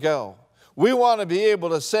us to go. We want to be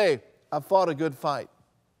able to say, I fought a good fight.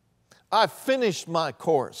 I finished my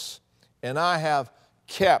course, and I have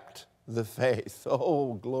kept the faith.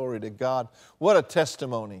 Oh, glory to God. What a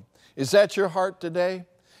testimony. Is that your heart today?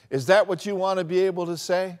 Is that what you want to be able to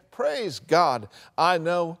say? Praise God. I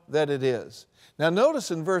know that it is. Now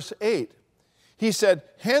notice in verse 8, he said,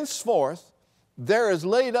 Henceforth there is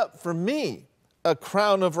laid up for me a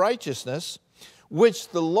crown of righteousness, which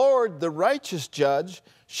the Lord, the righteous judge,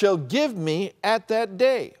 shall give me at that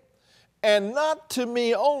day. And not to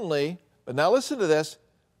me only, but now listen to this,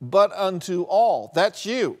 but unto all. That's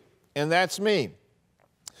you, and that's me.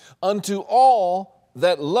 Unto all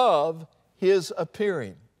that love his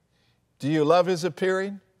appearing. Do you love his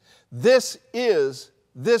appearing? This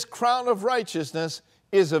crown of righteousness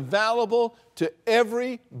is available to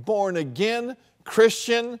every born-again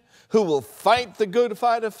Christian who will fight the good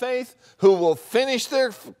fight of faith, who will finish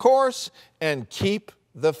their course and keep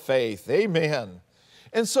the faith. Amen.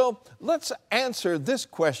 And so let's answer this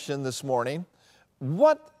question this morning.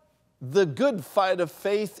 What the good fight of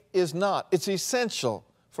faith is not. It's essential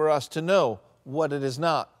for us to know what it is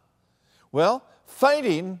not. Well,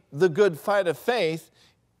 fighting the good fight of faith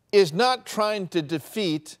is not trying to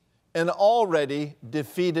defeat an already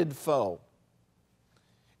defeated foe.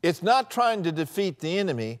 It's not trying to defeat the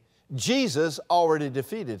enemy. Jesus already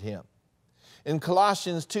defeated him. In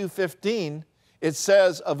Colossians 2:15, it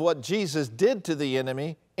says of what Jesus did to the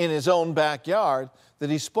enemy in his own backyard that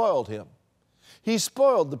he spoiled him. He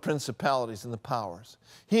spoiled the principalities and the powers.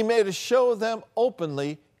 He made a show of them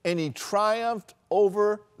openly, and he triumphed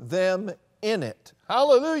over them in it.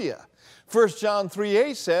 Hallelujah. 1 John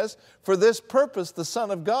 3:8 says, "For this purpose the Son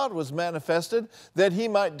of God was manifested, that he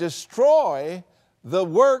might destroy the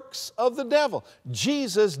works of the devil."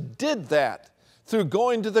 Jesus did that through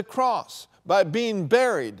going to the cross, by being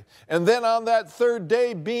buried, and then on that third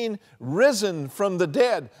day being risen from the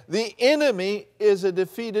dead. The enemy is a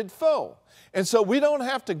defeated foe. And so we don't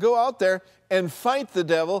have to go out there and fight the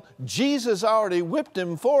devil. Jesus already whipped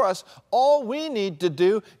him for us. All we need to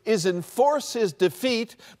do is enforce his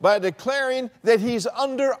defeat by declaring that he's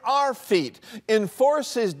under our feet.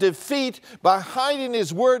 Enforce his defeat by hiding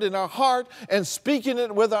his word in our heart and speaking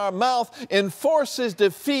it with our mouth. Enforce his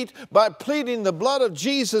defeat by pleading the blood of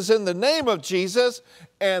Jesus in the name of Jesus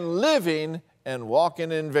and living and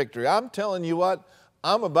walking in victory. I'm telling you what,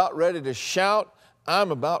 I'm about ready to shout.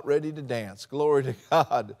 I'm about ready to dance. Glory to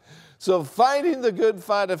God. So fighting the good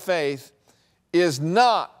fight of faith is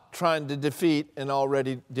not trying to defeat an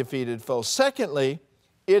already defeated foe. Secondly,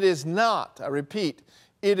 it is not, I repeat,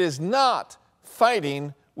 it is not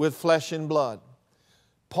fighting with flesh and blood.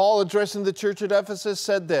 Paul, addressing the church at Ephesus,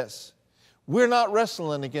 said this: we're not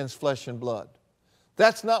wrestling against flesh and blood.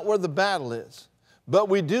 That's not where the battle is. But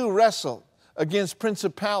we do wrestle against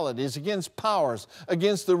principalities, against powers,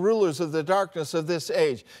 against the rulers of the darkness of this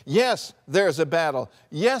age. Yes, there's a battle.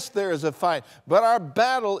 Yes, there is a fight. But our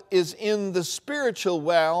battle is in the spiritual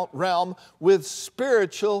realm with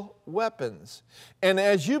spiritual weapons. And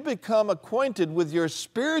as you become acquainted with your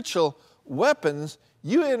spiritual weapons,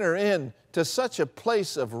 you enter into such a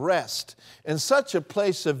place of rest and such a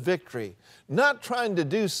place of victory. Not trying to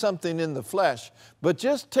do something in the flesh, but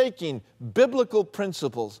just taking biblical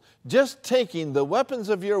principles, just taking the weapons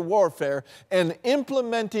of your warfare and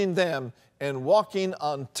implementing them and walking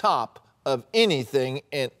on top of anything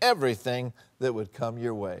and everything that would come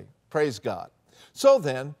your way. Praise God. So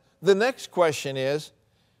then, the next question is,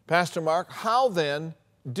 Pastor Mark, how then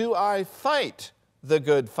do I fight the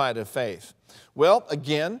good fight of faith? Well,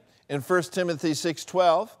 again, in 1 Timothy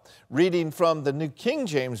 6:12, reading from the New King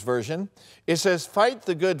James Version, it says, "Fight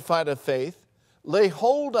the good fight of faith, lay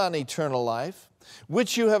hold on eternal life,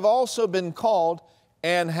 which you have also been called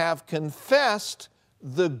and have confessed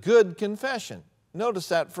the good confession." Notice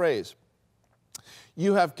that phrase.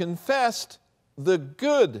 You have confessed the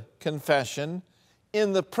good confession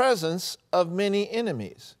in the presence of many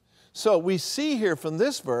enemies. So we see here from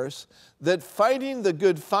this verse that fighting the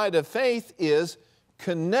good fight of faith is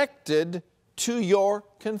connected to your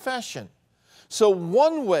confession. So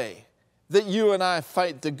one way that you and I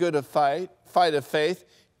fight the good fight of faith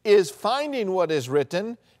is finding what is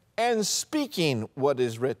written and speaking what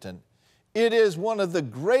is written. It is one of the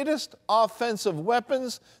greatest offensive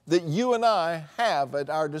weapons that you and I have at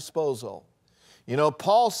our disposal. You know,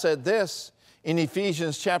 Paul said this in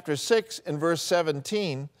Ephesians chapter 6 and verse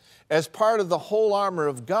 17, as part of the whole armor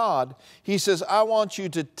of God. He says, I want you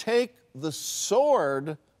to take the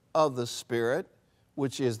sword of the Spirit,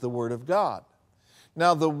 which is the Word of God.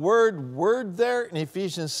 Now the word there in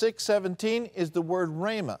Ephesians 6:17 is the word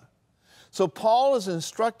rhema. So Paul is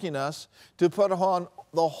instructing us to put on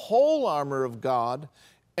the whole armor of God,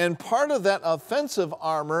 and part of that offensive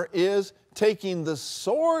armor is taking the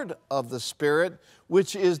sword of the Spirit,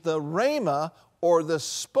 which is the rhema, or the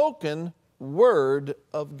spoken word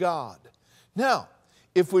of God. Now,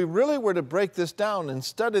 if we really were to break this down and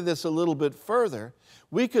study this a little bit further,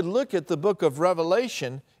 we could look at the book of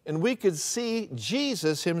Revelation and we could see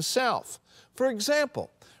Jesus himself. For example,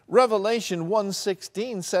 Revelation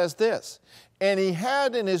 1:16 says this, and he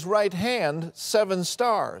had in his right hand 7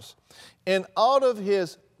 stars, and out of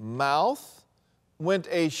his mouth went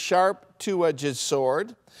a sharp 2-edged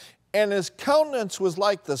sword, and his countenance was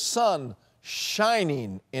like the sun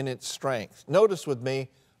shining in its strength. Notice with me,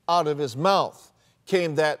 out of his mouth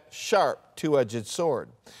came that sharp two-edged sword.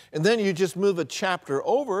 And then you just move a chapter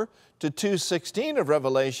over to 2:16 of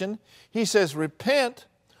Revelation. He says, repent,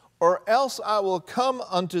 or else I will come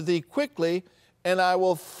unto thee quickly, and I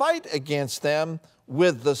will fight against them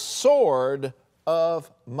with the sword of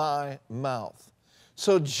my mouth.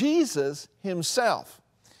 So Jesus himself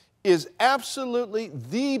is absolutely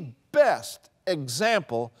the best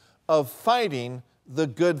example of fighting the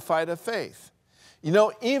good fight of faith. You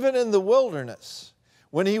know, even in the wilderness,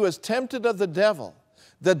 when he was tempted of the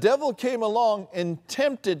devil came along and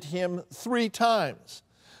tempted him 3 times.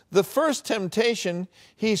 The first temptation,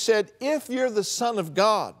 he said, if you're the Son of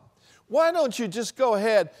God, why don't you just go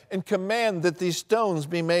ahead and command that these stones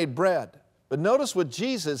be made bread? But notice what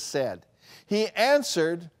Jesus said. He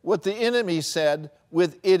answered what the enemy said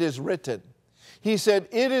with, it is written. He said,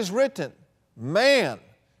 it is written, man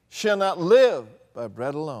shall not live by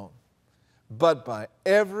bread alone, but by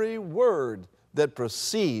every word that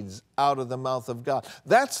proceeds out of the mouth of God.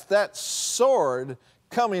 That's that sword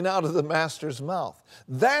coming out of the Master's mouth.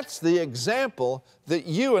 That's the example that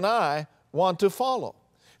you and I want to follow.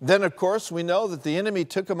 Then, of course, we know that the enemy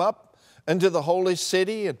took him up into the holy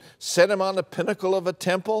city and set him on the pinnacle of a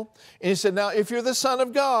temple. And he said, now, if you're the Son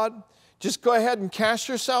of God, just go ahead and cast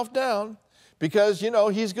yourself down, because, you know,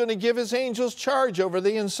 he's going to give his angels charge over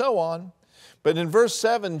thee and so on. But in verse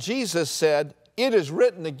 7, Jesus said, it is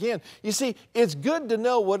written again. You see, it's good to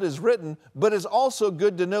know what is written, but it's also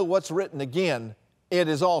good to know what's written again. It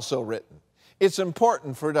is also written. It's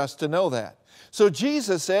important for us to know that. So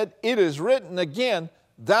Jesus said, it is written again,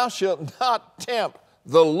 thou shalt not tempt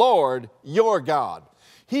the Lord your God.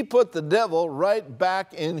 He put the devil right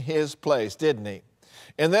back in his place, didn't he?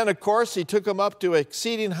 And then, of course, he took him up to an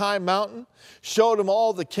exceeding high mountain, showed him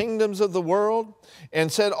all the kingdoms of the world,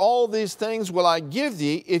 and said, all these things will I give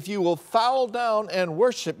thee if you will fall down and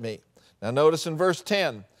worship me. Now notice in verse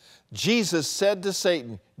 10, Jesus said to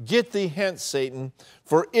Satan, get thee hence, Satan,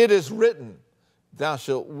 for it is written, thou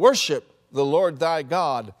shalt worship the Lord thy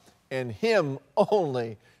God, and him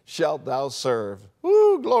only shalt thou serve.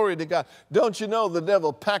 Woo, glory to God. Don't you know the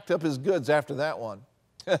devil packed up his goods after that one?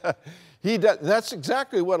 That's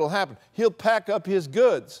exactly what will happen. He'll pack up his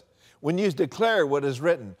goods when you declare what is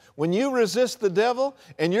written. When you resist the devil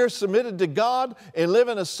and you're submitted to God and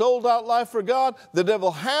living a sold-out life for God, the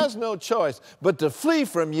devil has no choice but to flee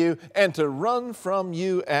from you and to run from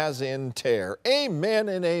you as in terror. Amen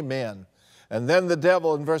and amen. And then the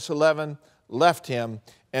devil, in verse 11, left him,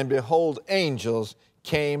 and behold, angels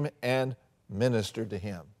came and ministered to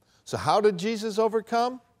him. So how did Jesus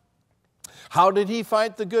overcome? How did he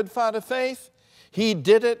fight the good fight of faith? He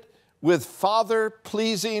did it with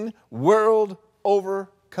Father-pleasing,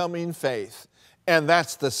 world-overcoming faith. And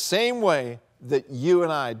that's the same way that you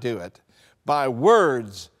and I do it, by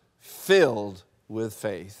words filled with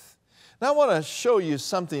faith. Now I want to show you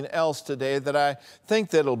something else today that I think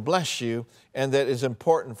that will bless you and that is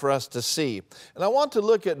important for us to see. And I want to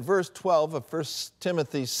look at verse 12 of 1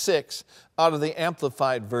 Timothy 6 out of the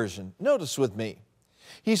Amplified Version. Notice with me.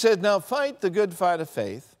 He said, now fight the good fight of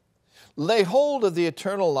faith, lay hold of the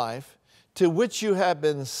eternal life to which you have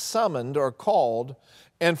been summoned or called,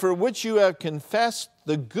 and for which you have confessed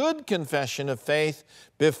the good confession of faith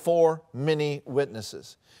before many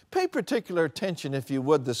witnesses. Pay particular attention, if you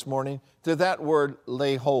would, this morning to that word,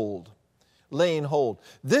 lay hold, laying hold.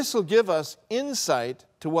 This will give us insight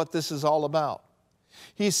to what this is all about.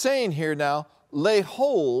 He's saying here now, lay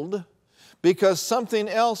hold, because something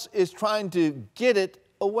else is trying to get it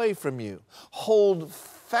away from you. Hold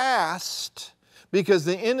fast, because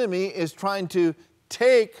the enemy is trying to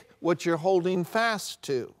take what you're holding fast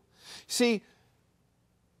to. See,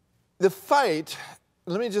 the fight,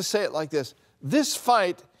 let me just say it like this. This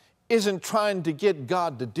fight isn't trying to get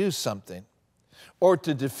God to do something or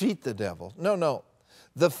to defeat the devil. No, no.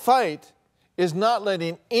 The fight is not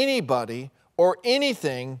letting anybody or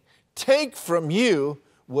anything take from you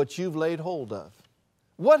what you've laid hold of.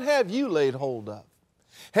 What have you laid hold of?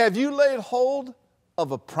 Have you laid hold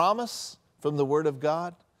of a promise from the Word of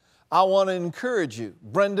God? I want to encourage you.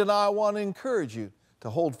 Brenda and I want to encourage you to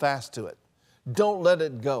hold fast to it. Don't let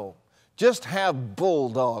it go. Just have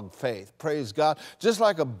bulldog faith. Praise God. Just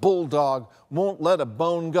like a bulldog won't let a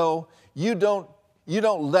bone go, you don't you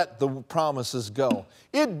don't let the promises go.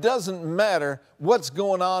 It doesn't matter what's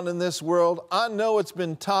going on in this world. I know it's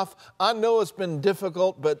been tough. I know it's been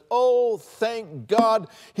difficult, but oh, thank God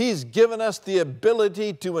He's given us the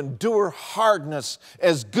ability to endure hardness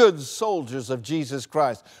as good soldiers of Jesus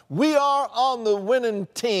Christ. We are on the winning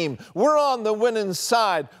team. We're on the winning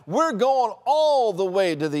side. We're going all the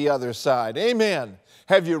way to the other side. Amen.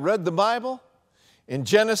 Have you read the Bible? In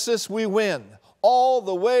Genesis, we win. All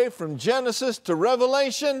the way from Genesis to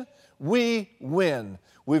Revelation, we win.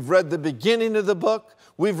 We've read the beginning of the book.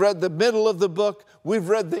 We've read the middle of the book. We've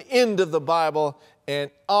read the end of the Bible. And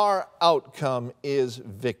our outcome is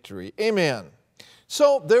victory. Amen.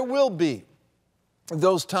 So there will be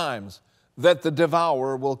those times that the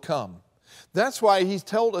devourer will come. That's why He's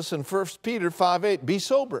told us in 1 Peter 5:8, be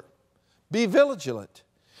sober, be vigilant,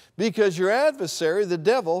 because your adversary, the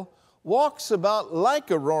devil, walks about like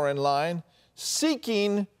a roaring lion,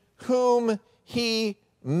 seeking whom he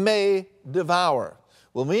may devour.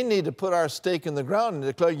 Well, we need to put our stake in the ground and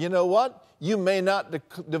declare, you know what? You may not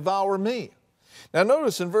devour me. Now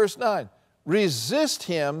notice in verse 9, resist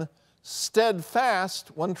him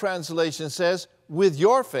steadfast, one translation says, with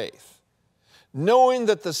your faith, knowing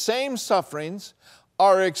that the same sufferings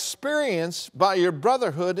are experienced by your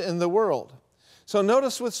brotherhood in the world. So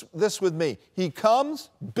notice this with me. He comes,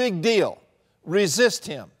 big deal. Resist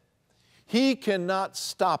him. He cannot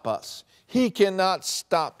stop us. He cannot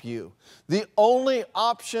stop you. The only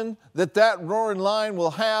option that roaring lion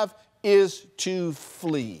will have is to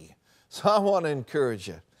flee. So I want to encourage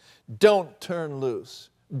you. Don't turn loose.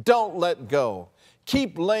 Don't let go.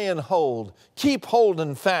 Keep laying hold. Keep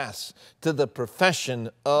holding fast to the profession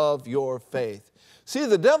of your faith. See,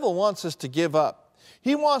 the devil wants us to give up.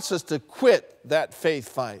 He wants us to quit that faith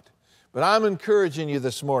fight. But I'm encouraging you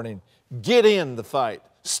this morning, get in the fight.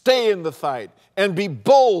 Stay in the fight and be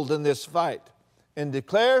bold in this fight and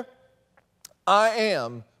declare, I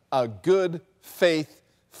am a good faith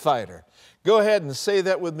fighter. Go ahead and say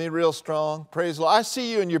that with me real strong. Praise the Lord. I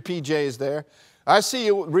see you in your PJs there. I see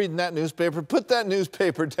you reading that newspaper. Put that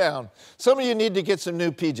newspaper down. Some of you need to get some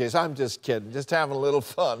new PJs. I'm just kidding, just having a little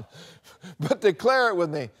fun. But declare it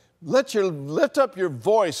with me. Lift up your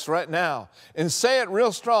voice right now and say it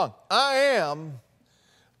real strong. I am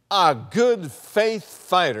a good faith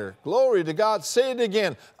fighter. Glory to God. Say it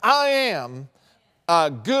again. I am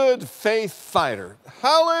a good faith fighter.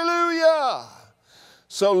 Hallelujah.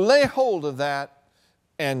 So lay hold of that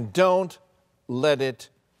and don't let it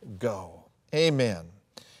go. Amen.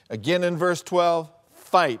 Again in verse 12,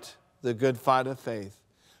 fight the good fight of faith.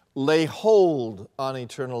 Lay hold on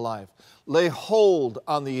eternal life. Lay hold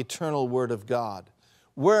on the eternal Word of God,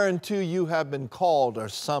 whereunto you have been called or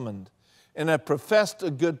summoned, and have professed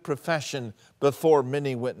a good profession before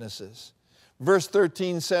many witnesses. Verse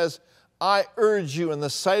 13 says, I urge you in the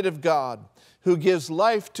sight of God, who gives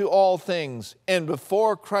life to all things, and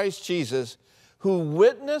before Christ Jesus, who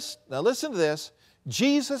witnessed, now listen to this,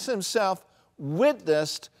 Jesus Himself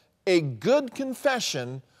witnessed a good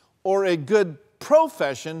confession or a good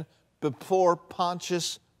profession before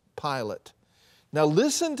Pontius Pilate. Now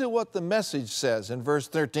listen to what the Message says in verse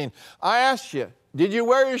 13. I asked you, did you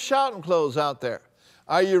wear your shouting clothes out there?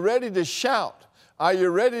 Are you ready to shout? Are you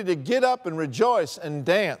ready to get up and rejoice and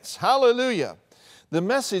dance? Hallelujah. The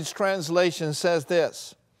Message translation says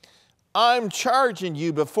this, I'm charging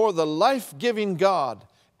you before the life-giving God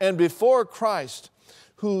and before Christ,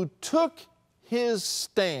 who took His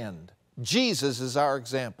stand. Jesus is our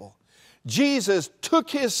example. Jesus took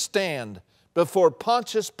His stand before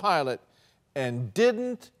Pontius Pilate and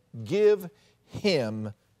didn't give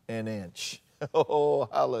him an inch. Oh,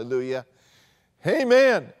 hallelujah.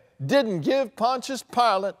 Amen. Didn't give Pontius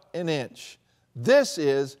Pilate an inch. This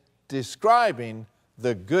is describing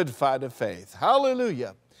the good fight of faith.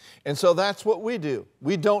 Hallelujah. And so that's what we do.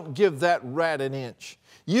 We don't give that rat an inch.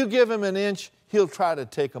 You give him an inch, he'll try to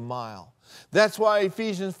take a mile. That's why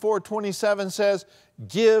Ephesians 4:27 says,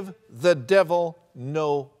 give the devil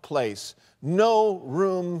no place, no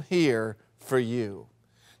room here for you.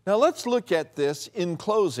 Now let's look at this in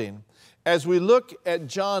closing. As we look at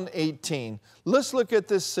John 18, let's look at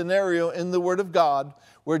this scenario in the Word of God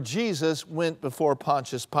where Jesus went before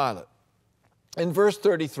Pontius Pilate. In verse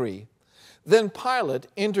 33, then Pilate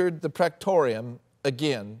entered the praetorium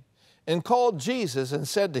again and called Jesus and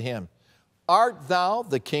said to him, art thou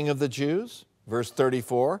the King of the Jews? Verse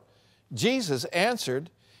 34, Jesus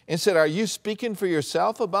answered and said, are you speaking for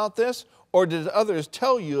yourself about this, or did others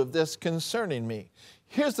tell you of this concerning me?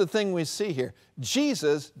 Here's the thing we see here.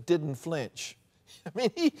 Jesus didn't flinch. I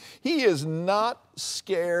mean, he is not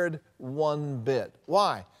scared one bit.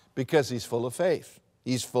 Why? Because He's full of faith.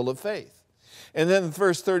 He's full of faith. And then in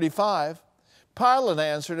verse 35, Pilate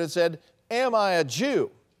answered and said, am I a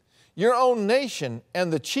Jew? Your own nation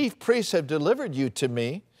and the chief priests have delivered you to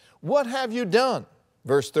me. What have you done?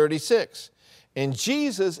 Verse 36, and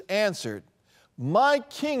Jesus answered, my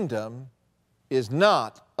kingdom is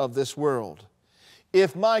not of this world.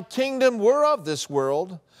 If my kingdom were of this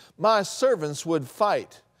world, my servants would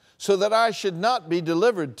fight, so that I should not be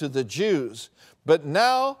delivered to the Jews. But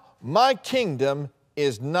now my kingdom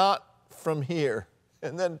is not from here.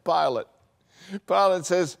 And then Pilate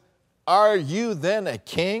says, are you then a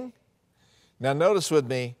king? Now notice with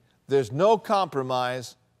me, there's no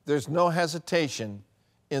compromise, there's no hesitation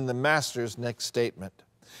in the master's next statement.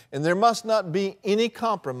 And there must not be any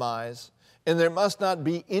compromise, and there must not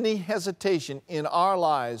be any hesitation in our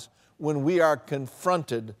lives when we are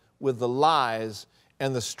confronted with the lies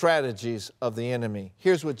and the strategies of the enemy.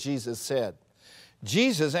 Here's what Jesus said.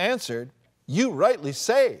 Jesus answered, you rightly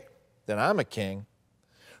say that I'm a king.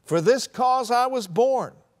 For this cause I was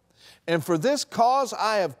born, and for this cause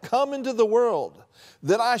I have come into the world,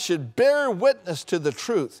 that I should bear witness to the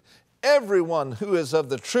truth. Everyone who is of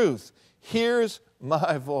the truth hears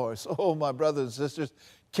my voice. Oh, my brothers and sisters,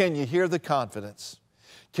 can you hear the confidence?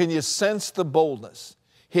 Can you sense the boldness?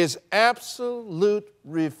 His absolute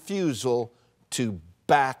refusal to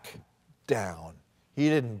back down. He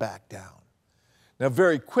didn't back down. Now,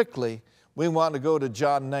 very quickly, we want to go to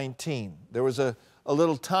John 19. There was a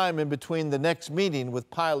little time in between the next meeting with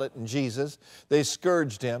Pilate and Jesus. They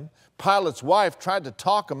scourged him. Pilate's wife tried to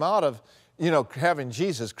talk him out of, having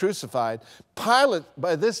Jesus crucified. Pilate,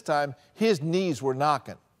 by this time, his knees were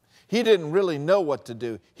knocking. He didn't really know what to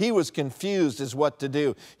do. He was confused as what to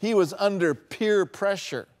do. He was under peer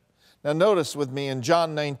pressure. Now notice with me in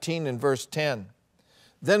John 19 and verse 10.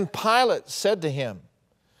 Then Pilate said to him,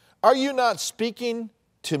 are you not speaking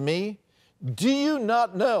to me? Do you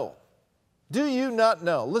not know? Do you not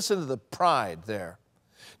know? Listen to the pride there.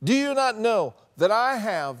 Do you not know that I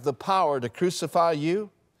have the power to crucify you?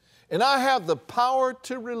 And I have the power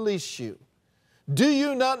to release you. Do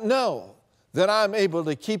you not know that I'm able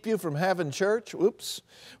to keep you from having church? Oops.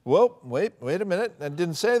 Well, wait a minute. I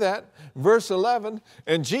didn't say that. Verse 11,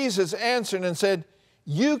 and Jesus answered and said,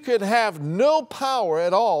 you could have no power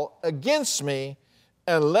at all against me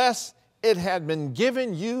unless it had been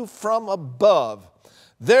given you from above.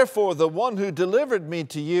 Therefore, the one who delivered me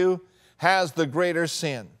to you has the greater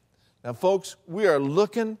sin. Now, folks, we are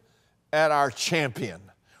looking at our champion.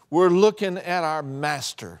 We're looking at our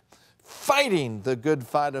master, fighting the good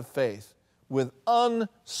fight of faith with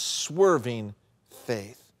unswerving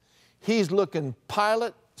faith. He's looking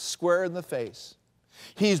Pilate square in the face.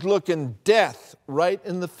 He's looking death right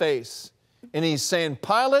in the face. And he's saying,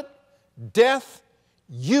 Pilate, death,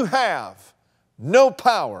 you have no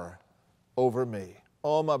power over me.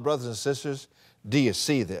 Oh, my brothers and sisters, do you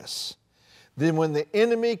see this? Then when the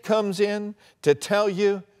enemy comes in to tell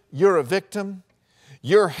you you're a victim,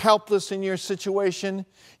 you're helpless in your situation,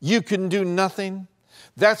 you can do nothing,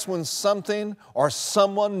 that's when something or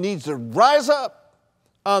someone needs to rise up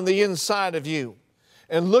on the inside of you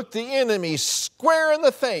and look the enemy square in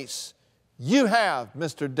the face. You have,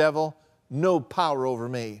 Mr. Devil, no power over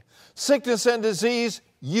me. Sickness and disease,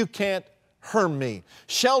 you can't harm me.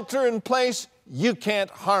 Shelter in place, you can't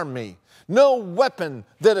harm me. No weapon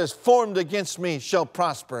that is formed against me shall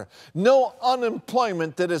prosper. No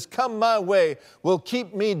unemployment that has come my way will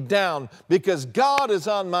keep me down, because God is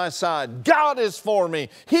on my side. God is for me.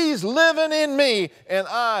 He's living in me, and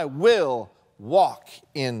I will walk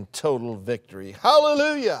in total victory.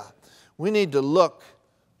 Hallelujah! We need to look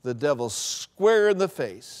the devil square in the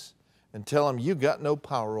face and tell him, you got no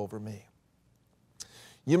power over me.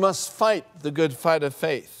 You must fight the good fight of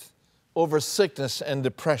faith over sickness and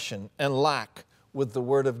depression and lack with the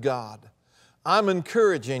Word of God. I'm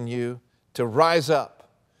encouraging you to rise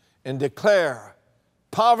up and declare,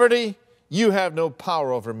 poverty, you have no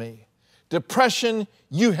power over me. Depression,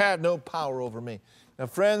 you have no power over me. Now,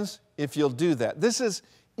 friends, if you'll do that, this is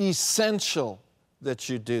essential that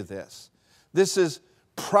you do this. This is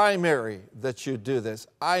primary that you do this.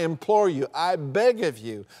 I implore you, I beg of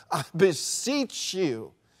you, I beseech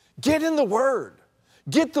you, get in the Word.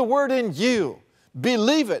 Get the Word in you.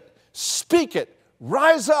 Believe it. Speak it.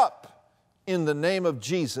 Rise up in the name of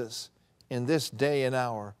Jesus in this day and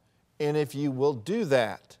hour. And if you will do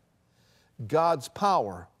that, God's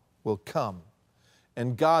power will come,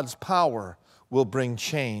 and God's power will bring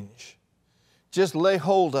change. Just lay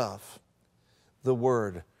hold of the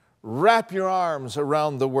Word. Wrap your arms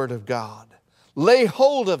around the Word of God. Lay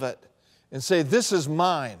hold of it and say, this is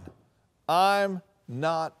mine. I'm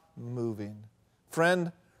not moving.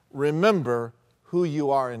 Friend, remember who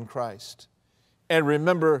you are in Christ. and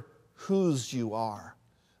remember whose you are.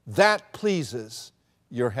 That pleases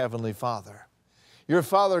your Heavenly Father. Your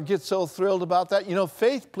Father gets so thrilled about that. You know,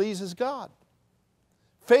 faith pleases God.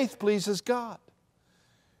 Faith pleases God.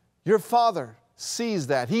 Your Father sees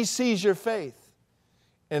that. He sees your faith,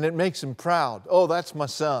 and it makes Him proud. Oh, that's my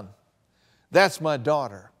son. That's my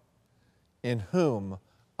daughter, in whom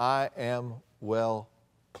I am well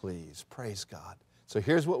pleased. Praise God. So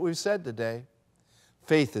here's what we've said today.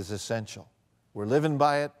 Faith is essential. We're living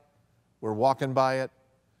by it. We're walking by it.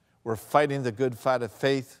 We're fighting the good fight of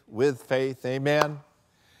faith with faith. Amen.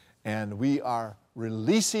 And we are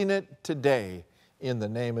releasing it today in the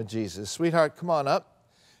name of Jesus. Sweetheart, come on up.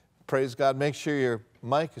 Praise God. Make sure your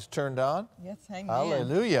mic is turned on. Yes, amen.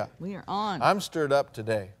 Hallelujah. We are on. I'm stirred up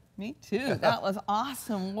today. Me too. That was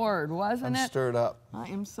awesome word, wasn't it? I'm stirred up. I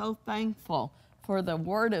am so thankful for the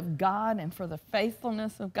Word of God and for the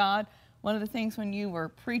faithfulness of God. One of the things when you were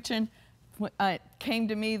preaching, it came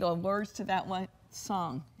to me the words to that one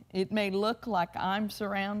song. It may look like I'm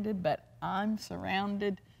surrounded, but I'm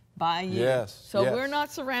surrounded by you. Yes. So yes. we're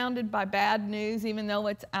not surrounded by bad news, even though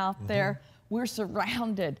it's out there. We're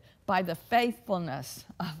surrounded by the faithfulness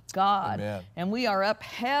of God. Amen. And we are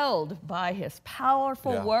upheld by His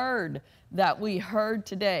powerful Word that we heard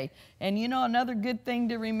today. And you know, another good thing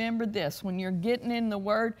to remember this, when you're getting in the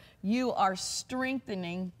Word, you are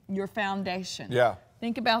strengthening your foundation. Yeah.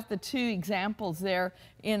 Think about the two examples there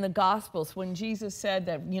in the Gospels when Jesus said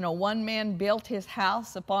that, you know, one man built his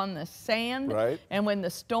house upon the sand. Right. And when the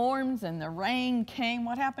storms and the rain came,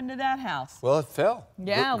 what happened to that house? Well, it fell.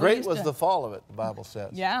 Yeah, we Great used was to- the fall of it, the Bible says.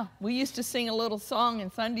 Yeah, we used to sing a little song in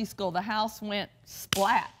Sunday school. The house went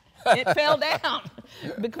splat. It fell down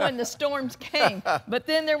when the storms came. But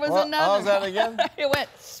then there was another. How's that again? It went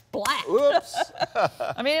splat. Whoops.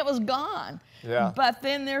 I mean, it was gone. Yeah. But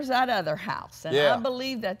then there's that other house. And Yeah. I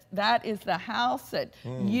believe that that is the house that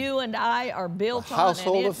you and I are built The on.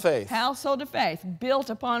 household and of faith. Household of faith.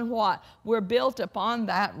 Built upon what? We're built upon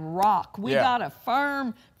that rock. We Yeah. got a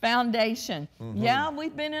firm foundation. Yeah,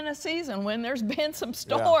 we've been in a season when there's been some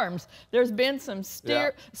storms. There's been some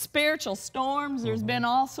spiritual storms. There's been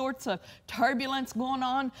all sorts of turbulence going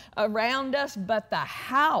on around us. But the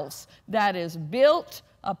house that is built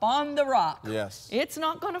upon the rock, Yes. it's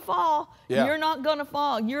not going to fall. Yeah. You're not going to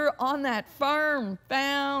fall. You're on that firm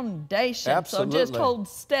foundation. Absolutely. So just hold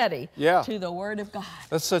steady Yeah. to the Word of God.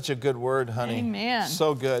 That's such a good word, honey. Amen.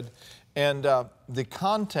 So good. And the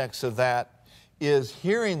context of that is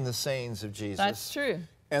hearing the sayings of Jesus. That's true.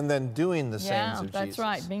 And then doing the sayings Yeah, of that's Jesus.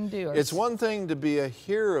 right, being doers. It's one thing to be a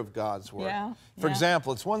hearer of God's word. Yeah, For yeah.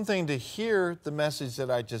 example, it's one thing to hear the message that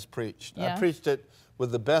I just preached. I Yes. preached it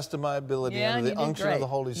with the best of my ability Yeah, under you the did unction of the great.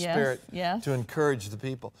 Holy Yes, Spirit yes. to encourage the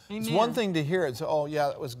people. It's Amen. one thing to hear it and say, oh, yeah,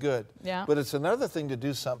 that was good. Yeah. But it's another thing to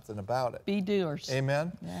do something about it. Be doers.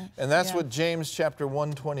 Amen? Yeah. And that's Yeah. what James chapter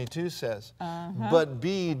 1:22 says. But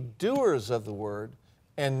be doers of the word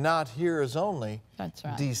and not hearers only, That's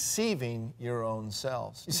right. deceiving your own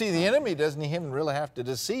selves. You see, the enemy doesn't even really have to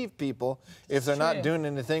deceive people if they're not true. doing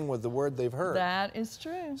anything with the word they've heard. That is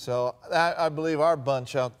true. So I believe our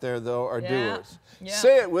bunch out there, though, are Yeah. doers. Yeah.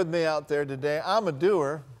 Say it with me out there today. I'm a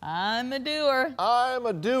doer. I'm a doer. I'm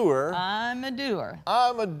a doer. I'm a doer.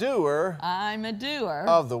 I'm a doer I'm a doer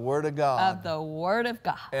of the Word of God. of the Word of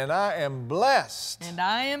God. And I am blessed And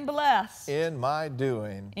I am blessed in my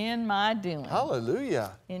doing. in my doing.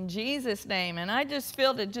 Hallelujah. In Jesus' name. And I just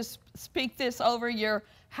feel to just speak this over your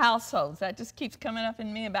households. That just keeps coming up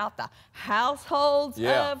in me about the households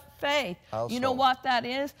Yeah. of faith. You know Household. what that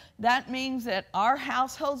is? That means that our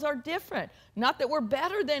households are different. Not that we're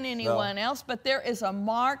better than anyone else, but there is a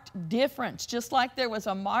marked difference. Just like there was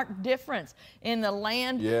a marked difference in the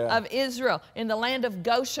land of Israel, in the land of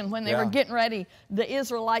Goshen when they were getting ready, the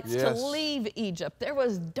Israelites, to leave Egypt. There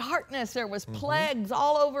was darkness, there was plagues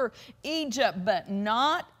all over Egypt, but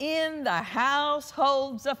not in the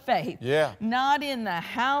households of faith. Yeah. Not in the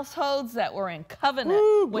households that were in covenant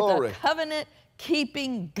with glory. a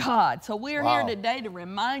covenant-keeping God. So we're Wow. here today to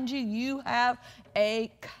remind you, you have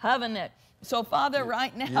a covenant. So, Father,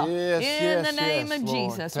 right now, Yes, in the yes, name yes, of Lord.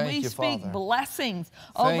 Jesus, Thank we you, speak Father. blessings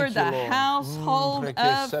Thank over you, the Lord. household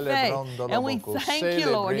Perché of celebrando faith. la And we bocca, thank you,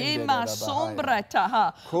 Lord. celebrando Ima la sombra bahaya.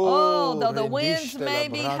 taha. Oh, though the Corre winds diste may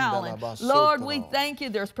la be branda howling. la Lord, we basotro. thank you.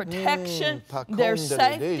 There's protection, Pacondere there's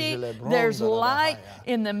safety, dege le there's bronda la light bahaya.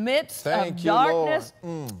 in the midst Thank of you, Lord. darkness.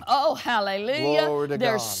 Oh, hallelujah. Glory to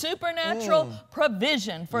There's God. supernatural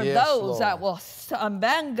provision for Yes, those that Lord. will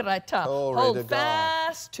bangrata, Glory to hold God.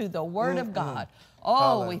 fast to the Word of God. Oh,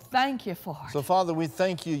 Hallelujah. we thank you for it. So, Father, we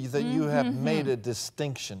thank you that you have made a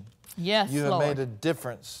distinction. Yes, You have Lord. made a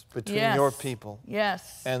difference between Yes. your people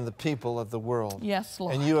Yes. and the people of the world. Yes,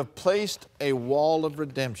 Lord. And you have placed a wall of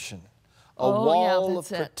redemption, a Oh, yeah, wall of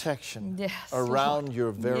that's it. protection Yes, around Lord.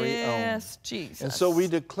 your very Yes, own. Jesus. And so we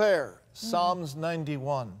declare Psalms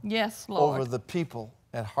 91 Yes, Lord. over the people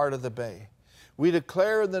at Heart of the Bay. We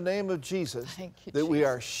declare in the name of Jesus Thank you, that we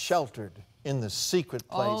are Jesus. sheltered in the secret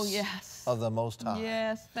place Oh, yes. of the Most High.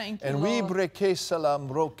 Yes, thank you, And we Lord. breke salam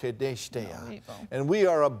roke No deshtea. evil. And we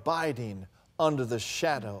are abiding under the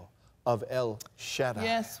shadow of El Shaddai.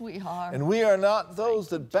 Yes, we are. And we are not those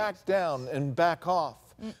that back down and back off,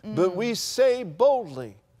 but we say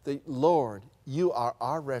boldly that, Lord, you are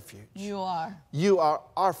our refuge. You are. You are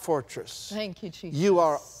our fortress. Thank you, Jesus. You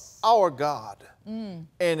are our God. And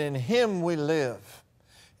in Him we live.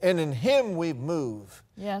 And in Him we move.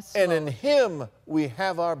 Yes, And Lord. in Him we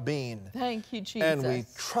have our being. Thank you, Jesus. And we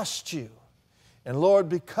trust you. And Lord,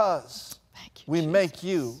 because Thank you, we Jesus. make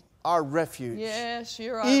you our refuge, Yes,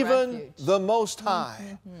 you're our even refuge. the Most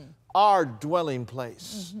High, our dwelling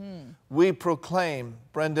place, we proclaim,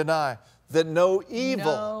 Brenda and I, that no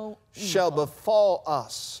evil shall evil befall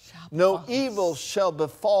us. No evil shall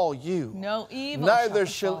befall you. No evil Neither shall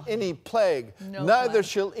shall befall any plague, No neither plague.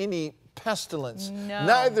 shall any pestilence, No.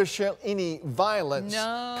 neither shall any violence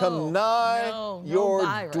No. come nigh No. No your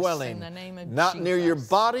virus dwelling. in the name of Not near your Jesus.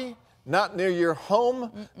 body, not near your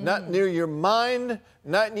home, not near your mind,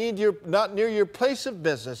 not near your place of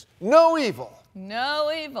business. No evil No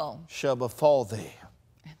evil. shall befall thee.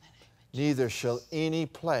 Neither shall any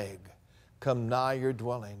plague come nigh your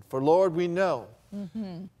dwelling. For Lord, we know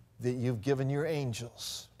that you've given your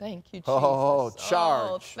angels Thank you, Jesus. Oh, Oh,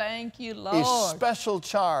 charge. thank you, a Lord. special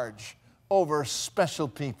charge over special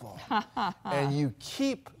people. And you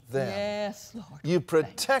keep them. Yes, Lord. You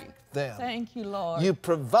protect them. Thank you, Lord. You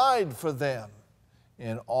provide for them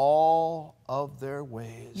in all of their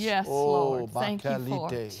ways. Yes, Lord. Thank you for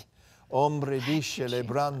Bacalite. it. Hombre di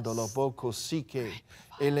celebrando lo poco sique,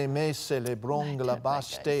 e le me celebrong la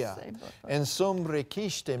bastea, en sombre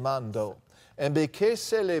kiste mando, en beke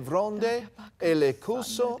celebronde, e le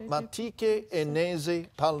cuso matike enese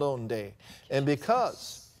palonde. And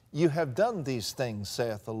because you have done these things,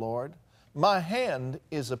 saith the Lord, my hand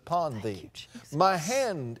is upon thee. My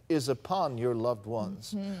hand is upon your loved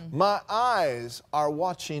ones. My eyes are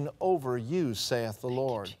watching over you, saith the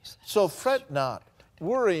Lord. So fret not,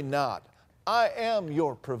 worry not. I am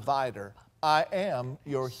your provider. I am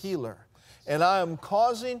your healer. And I am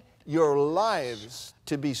causing your lives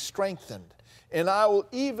to be strengthened. And I will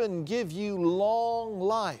even give you long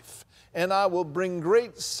life. And I will bring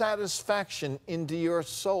great satisfaction into your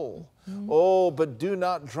soul. Oh, but do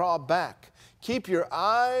not draw back. Keep your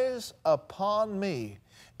eyes upon me.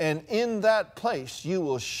 And in that place you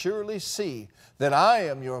will surely see that I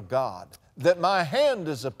am your God, that my hand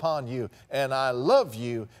is upon you, and I love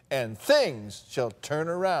you, and things shall turn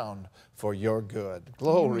around for your good.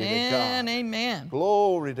 Glory to God. Amen.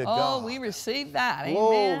 Glory to God. Oh, we receive that.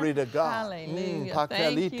 Glory Amen. to God. Hallelujah.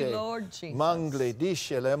 Thank you, Lord Jesus. Mangle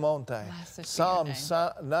disce le monte. Blessed be Psalm your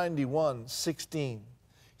 91:16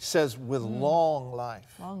 says, with long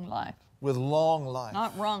life. Long life. With long life.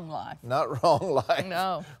 Not wrong life. Not wrong life.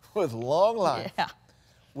 No. With long life. Yeah.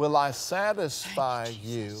 Will I satisfy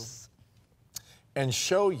you Jesus. and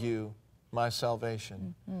show you my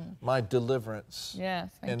salvation, my deliverance, Yes.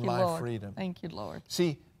 Thank and you, my Lord. freedom. Thank you, Lord.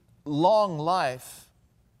 See, long life,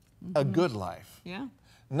 a good life. Yeah.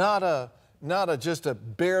 Not a just a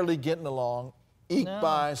barely getting along, eke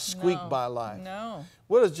by, squeak by life. No.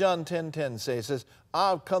 What does John 10:10 say? It says,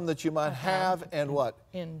 I've come that you might have and what?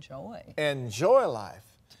 Enjoy. Enjoy life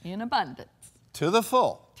In abundance. to the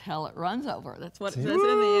full. Till it runs over. That's what it says in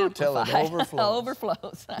Woo, the till it Amplified. overflows.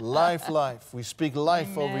 Overflows. Life, life. We speak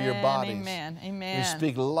life over your Amen, bodies. amen, amen. We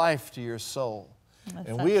speak life to your soul. That's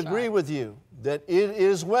And we agree right. with you that it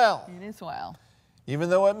is well. It is well. Even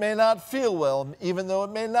though it may not feel well, even though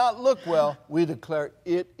it may not look well, we declare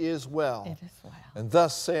it is well. It is well. And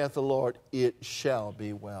thus saith the Lord, it shall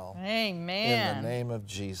be well. Amen. In the name of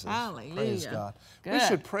Jesus. Hallelujah. Praise God. We Good.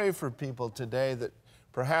 should pray for people today that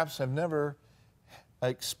perhaps have never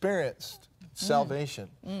experienced salvation,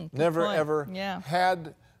 never point. ever Yeah.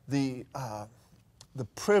 had the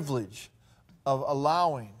privilege of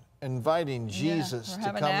allowing, inviting Jesus or to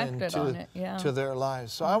haven't come acted on into it, yeah. to their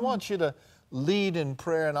lives. So I want you to lead in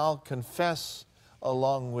prayer, and I'll confess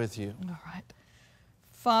along with you. All right.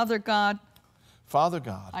 Father God, Father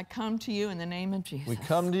God, I come to you in the name of Jesus. we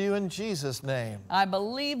come to you in Jesus' name. I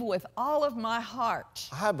believe with all of my heart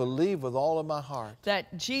I believe with all of my heart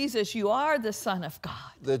that Jesus, you are the Son of God.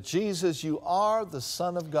 that Jesus, you are the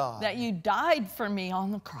Son of God. That you died for me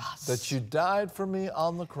on the cross. That you died for me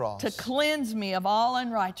on the cross. To cleanse me of all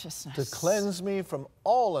unrighteousness. To cleanse me from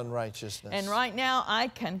all unrighteousness. And right now I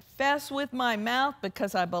confess with my mouth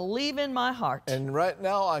because I believe in my heart. And right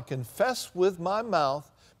now I confess with my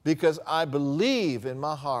mouth because I believe in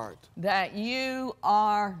my heart that you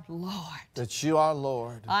are Lord. That you are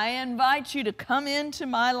Lord. I invite you to come into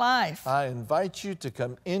my life. I invite you to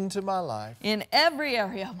come into my life. In every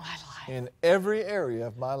area of my life. In every area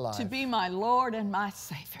of my life. To be my Lord and my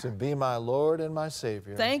Savior. To be my Lord and my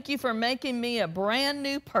Savior. Thank you for making me a brand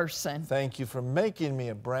new person. Thank you for making me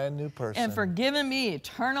a brand new person. And for giving me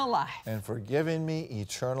eternal life. And for giving me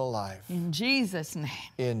eternal life. In Jesus' name.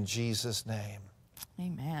 In Jesus' name.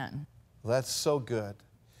 Amen. Well, that's so good.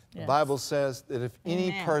 Yes. The Bible says that if any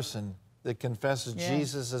Amen. person that confesses Yes.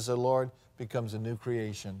 Jesus as their Lord becomes a new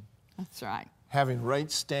creation. That's right. Having right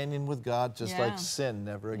standing with God, just Yeah. like sin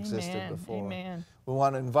never existed Amen. before. Amen. We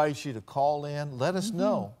want to invite you to call in. Let us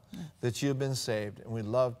know that you've been saved. And we'd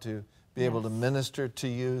love to be able to minister to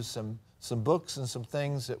you some books and some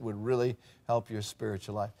things that would really help your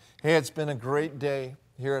spiritual life. Hey, it's been a great day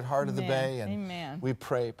here at Heart of the Bay. And Amen. we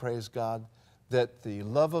pray, praise God, that the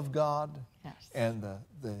love of God and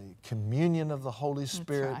the communion of the Holy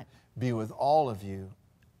Spirit right. be with all of you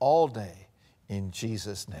all day in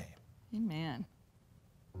Jesus' name. Amen.